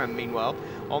the background, meanwhile,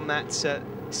 on that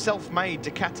self-made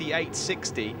Ducati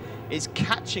 860 is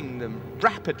catching them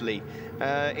rapidly.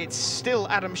 It's still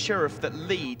Adam Sheriff that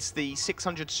leads the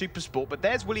 600 Supersport, but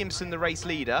there's Williamson, the race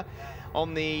leader,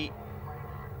 on the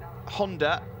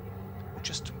Honda.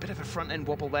 Just a bit of a front-end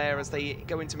wobble there as they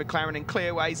go into McLaren and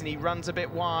clearways, and he runs a bit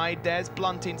wide. There's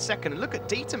Blunt in second, and look at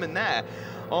Dieterman there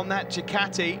on that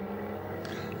Ducati.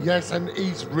 Yes, and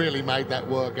he's really made that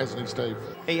work, hasn't he, Steve?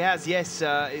 He has, yes.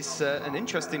 It's an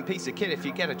interesting piece of kit if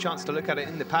you get a chance to look at it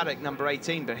in the paddock, number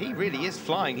 18, but he really is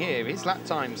flying here. His lap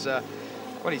times, well,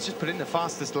 he's just put in the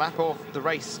fastest lap of the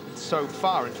race so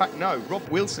far. In fact, no, Rob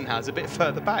Wilson has a bit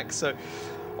further back. So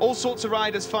all sorts of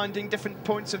riders finding different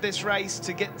points of this race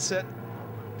to get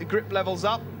the grip levels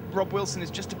up. Rob Wilson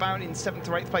is just about in 7th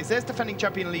or 8th place. There's defending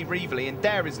champion Lee Reevely, and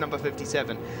there is number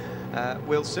 57,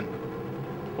 Wilson.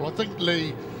 Well, I think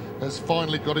Lee has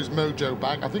finally got his mojo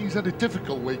back. I think he's had a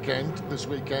difficult weekend this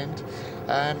weekend.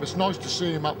 It's nice to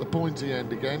see him up the pointy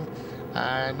end again,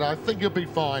 and I think he'll be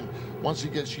fine once he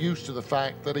gets used to the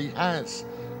fact that he has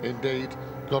indeed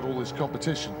got all this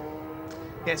competition.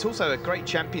 Yeah, it's also a great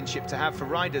championship to have for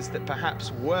riders that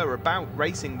perhaps were about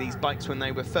racing these bikes when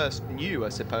they were first new, I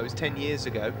suppose, 10 years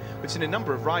ago. We've seen a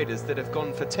number of riders that have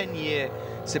gone for 10-year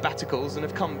sabbaticals and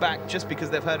have come back just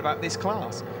because they've heard about this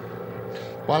class.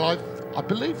 Well, I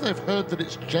believe they've heard that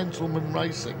it's gentleman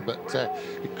racing, but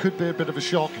it could be a bit of a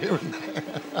shock here and there.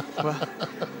 Well,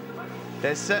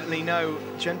 there's certainly no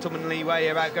gentlemanly way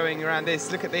about going around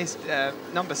this. Look at this,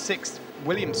 number 6,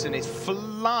 Williamson is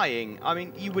flying. I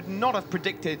mean, you would not have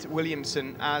predicted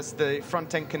Williamson as the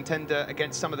front-end contender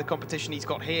against some of the competition he's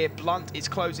got here. Blunt is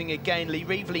closing again. Lee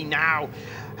Reevely now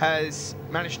has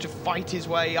managed to fight his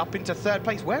way up into 3rd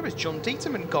place. Where has John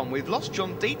Dieterman gone? We've lost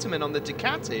John Dieterman on the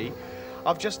Ducati.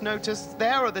 I've just noticed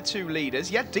there are the 2 leaders.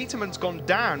 Yeah, Dieterman's gone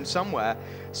down somewhere.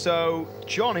 So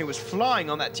John, who was flying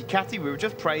on that Ducati, we were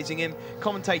just praising him.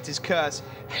 Commentators curse.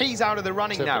 He's out of the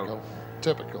running now.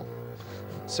 Typical.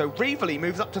 So Reevely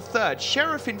moves up to 3rd.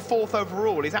 Sheriff in 4th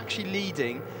overall is actually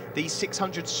leading the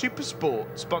 600 Supersport,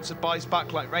 sponsored by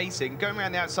Sparklight Racing. Going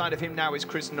around the outside of him now is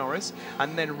Chris Norris,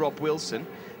 and then Rob Wilson.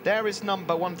 There is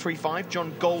number 135,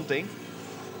 John Golding,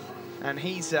 and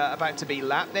he's about to be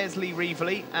lapped. There's Lee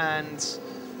Reevely and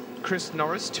Chris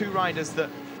Norris, 2 riders that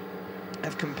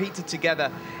have competed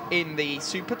together in the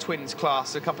Super Twins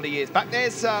class a couple of years back.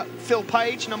 There's Phil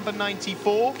Page, number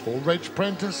 94. Or Reg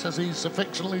Prentice, as he's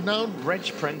affectionately known. Reg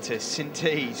Prentice,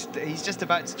 indeed. He's just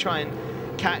about to try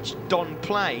and catch Don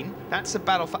Plain. That's a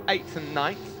battle for 8th and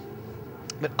 9th.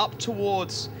 But up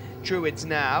towards Druids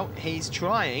now, he's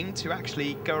trying to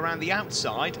actually go around the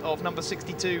outside of number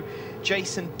 62,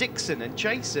 Jason Dixon. And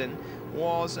Jason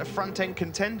was a front-end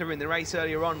contender in the race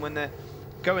earlier on when the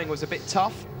going was a bit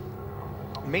tough.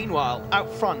 Meanwhile,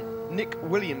 out front, Nick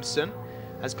Williamson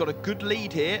has got a good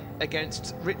lead here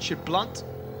against Richard Blunt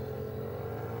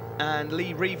and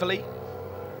Lee Reevely.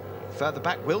 Further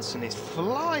back, Wilson is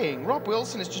flying. Rob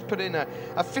Wilson has just put in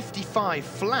a 55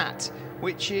 flat,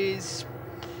 which is...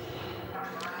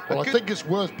 Well, I think it's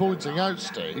worth pointing out,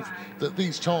 Steve, that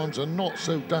these times are not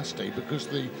so dusty because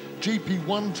the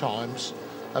GP1 times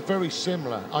are very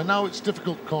similar. I know it's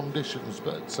difficult conditions,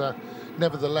 but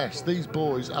nevertheless, these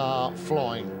boys are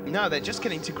flying. No, they're just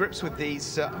getting to grips with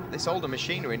these this older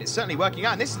machinery, and it's certainly working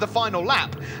out. And this is the final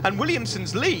lap, and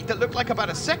Williamson's lead, that looked like about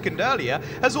a second earlier,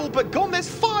 has all but gone. There's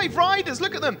 5 riders,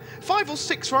 look at them. 5 or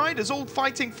 6 riders all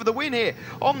fighting for the win here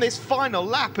on this final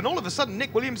lap, and all of a sudden,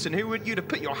 Nick Williamson, who would you'd have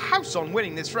put your house on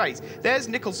winning this race. There's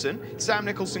Nicholson, Sam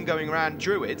Nicholson going around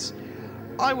Druids.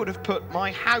 I would have put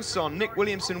my house on Nick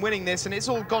Williamson winning this, and it's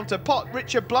all gone to pot.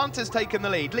 Richard Blunt has taken the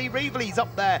lead. Lee Reevely's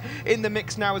up there in the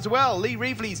mix now as well. Lee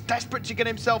Reevely's desperate to get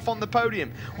himself on the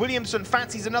podium. Williamson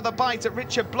fancies another bite at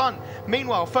Richard Blunt.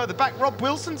 Meanwhile, further back, Rob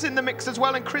Wilson's in the mix as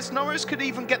well, and Chris Norris could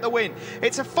even get the win.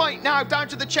 It's a fight now down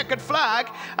to the checkered flag,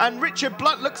 and Richard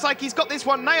Blunt looks like he's got this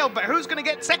one nailed, but who's going to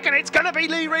get second? It's going to be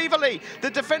Lee Reevely,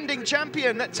 the defending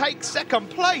champion, that takes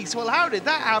second place. Well, how did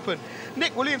that happen?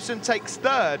 Nick Williamson takes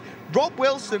 3rd. Rob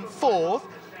Wilson 4th,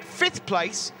 5th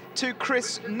place to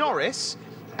Chris Norris,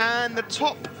 and the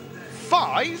top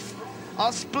 5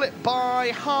 are split by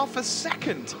half a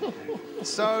second.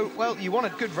 So, well, you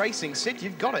wanted good racing, Sid,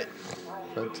 you've got it.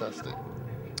 Fantastic.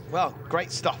 Well, great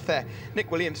stuff there.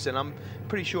 Nick Williamson, I'm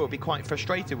pretty sure, would be quite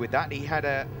frustrated with that. He had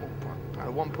a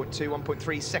 1.2,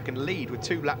 1.3 second lead with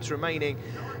 2 laps remaining,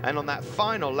 and on that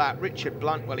final lap, Richard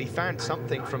Blunt, well, he found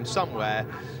something from somewhere,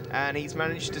 and he's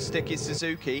managed to stick his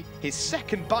Suzuki, his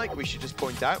second bike, we should just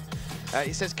point out.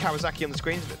 It says Kawasaki on the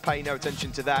screens, but pay no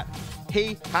attention to that.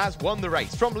 He has won the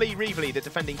race from Lee Reevely, the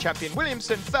defending champion.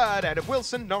 Williamson 3rd out of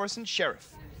Wilson, Norris and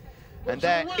Sheriff. And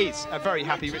there is a very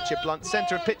happy Richard Blunt,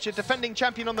 centre of picture, defending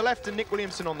champion on the left and Nick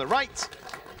Williamson on the right.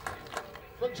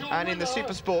 And in the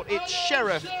Super Sport, it's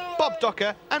Sheriff, Bob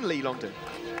Docker and Lee Longdon.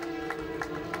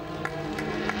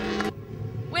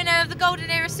 Winner of the Golden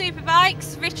Era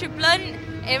Superbikes, Richard Blunt.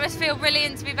 It must feel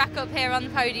brilliant to be back up here on the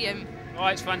podium. Oh,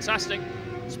 it's fantastic,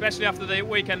 especially after the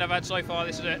weekend I've had so far.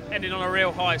 This is ending on a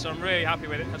real high, so I'm really happy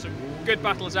with it. Had some good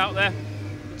battles out there.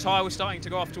 The tyre was starting to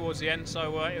go off towards the end,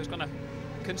 so it was kind of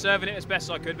conserving it as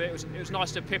best I could, but it was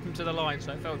nice to pip him to the line,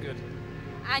 so it felt good.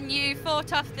 And you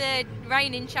fought off the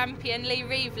reigning champion, Lee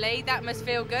Reevely. That must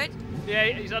feel good. Yeah,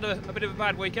 he's had a bit of a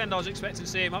bad weekend. I was expecting to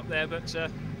see him up there, but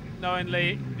knowing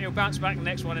Lee, he'll bounce back the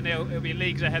next one and he'll be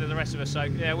leagues ahead of the rest of us. So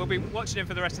yeah, we'll be watching him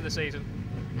for the rest of the season.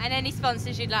 And any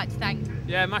sponsors you'd like to thank?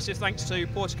 Yeah, massive thanks to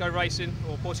Portico Racing,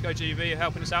 or Portico GV,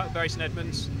 helping us out at Bury St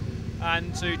Edmunds,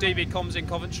 and to DB Comms in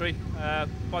Coventry,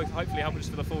 both hopefully helping us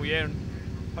for the full year and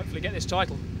hopefully get this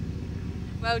title.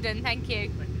 Well done, thank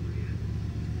you.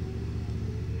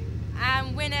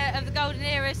 And winner of the Golden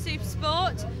Era Super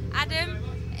Sport, Adam,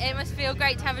 it must feel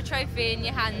great to have a trophy in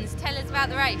your hands. Tell us about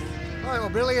the race. Oh, well,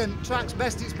 brilliant. Track's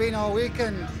best it's been all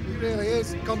weekend. It really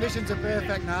is. Conditions are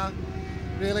perfect now.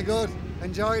 Really good.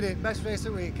 Enjoyed it. Best race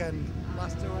of the weekend.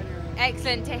 Last two anyway.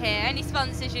 Excellent to hear. Any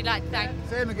sponsors you'd like to thank?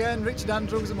 Same again. Richard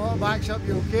Andrews at Motorbike Shop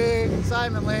UK.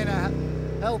 Simon Lane at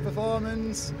Held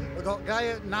Performance. We've got Guy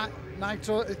at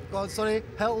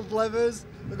Held Levers.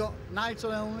 We've got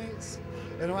Nitro Helmets.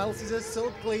 And who else is there?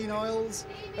 Silk Clean Oils.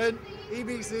 And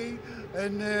EBC.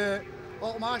 And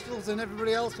all Marshalls and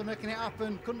everybody else for making it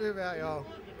happen. Couldn't do it without you all.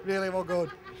 Really well good.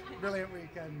 Brilliant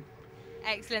weekend.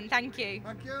 Excellent, thank you.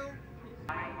 Thank you.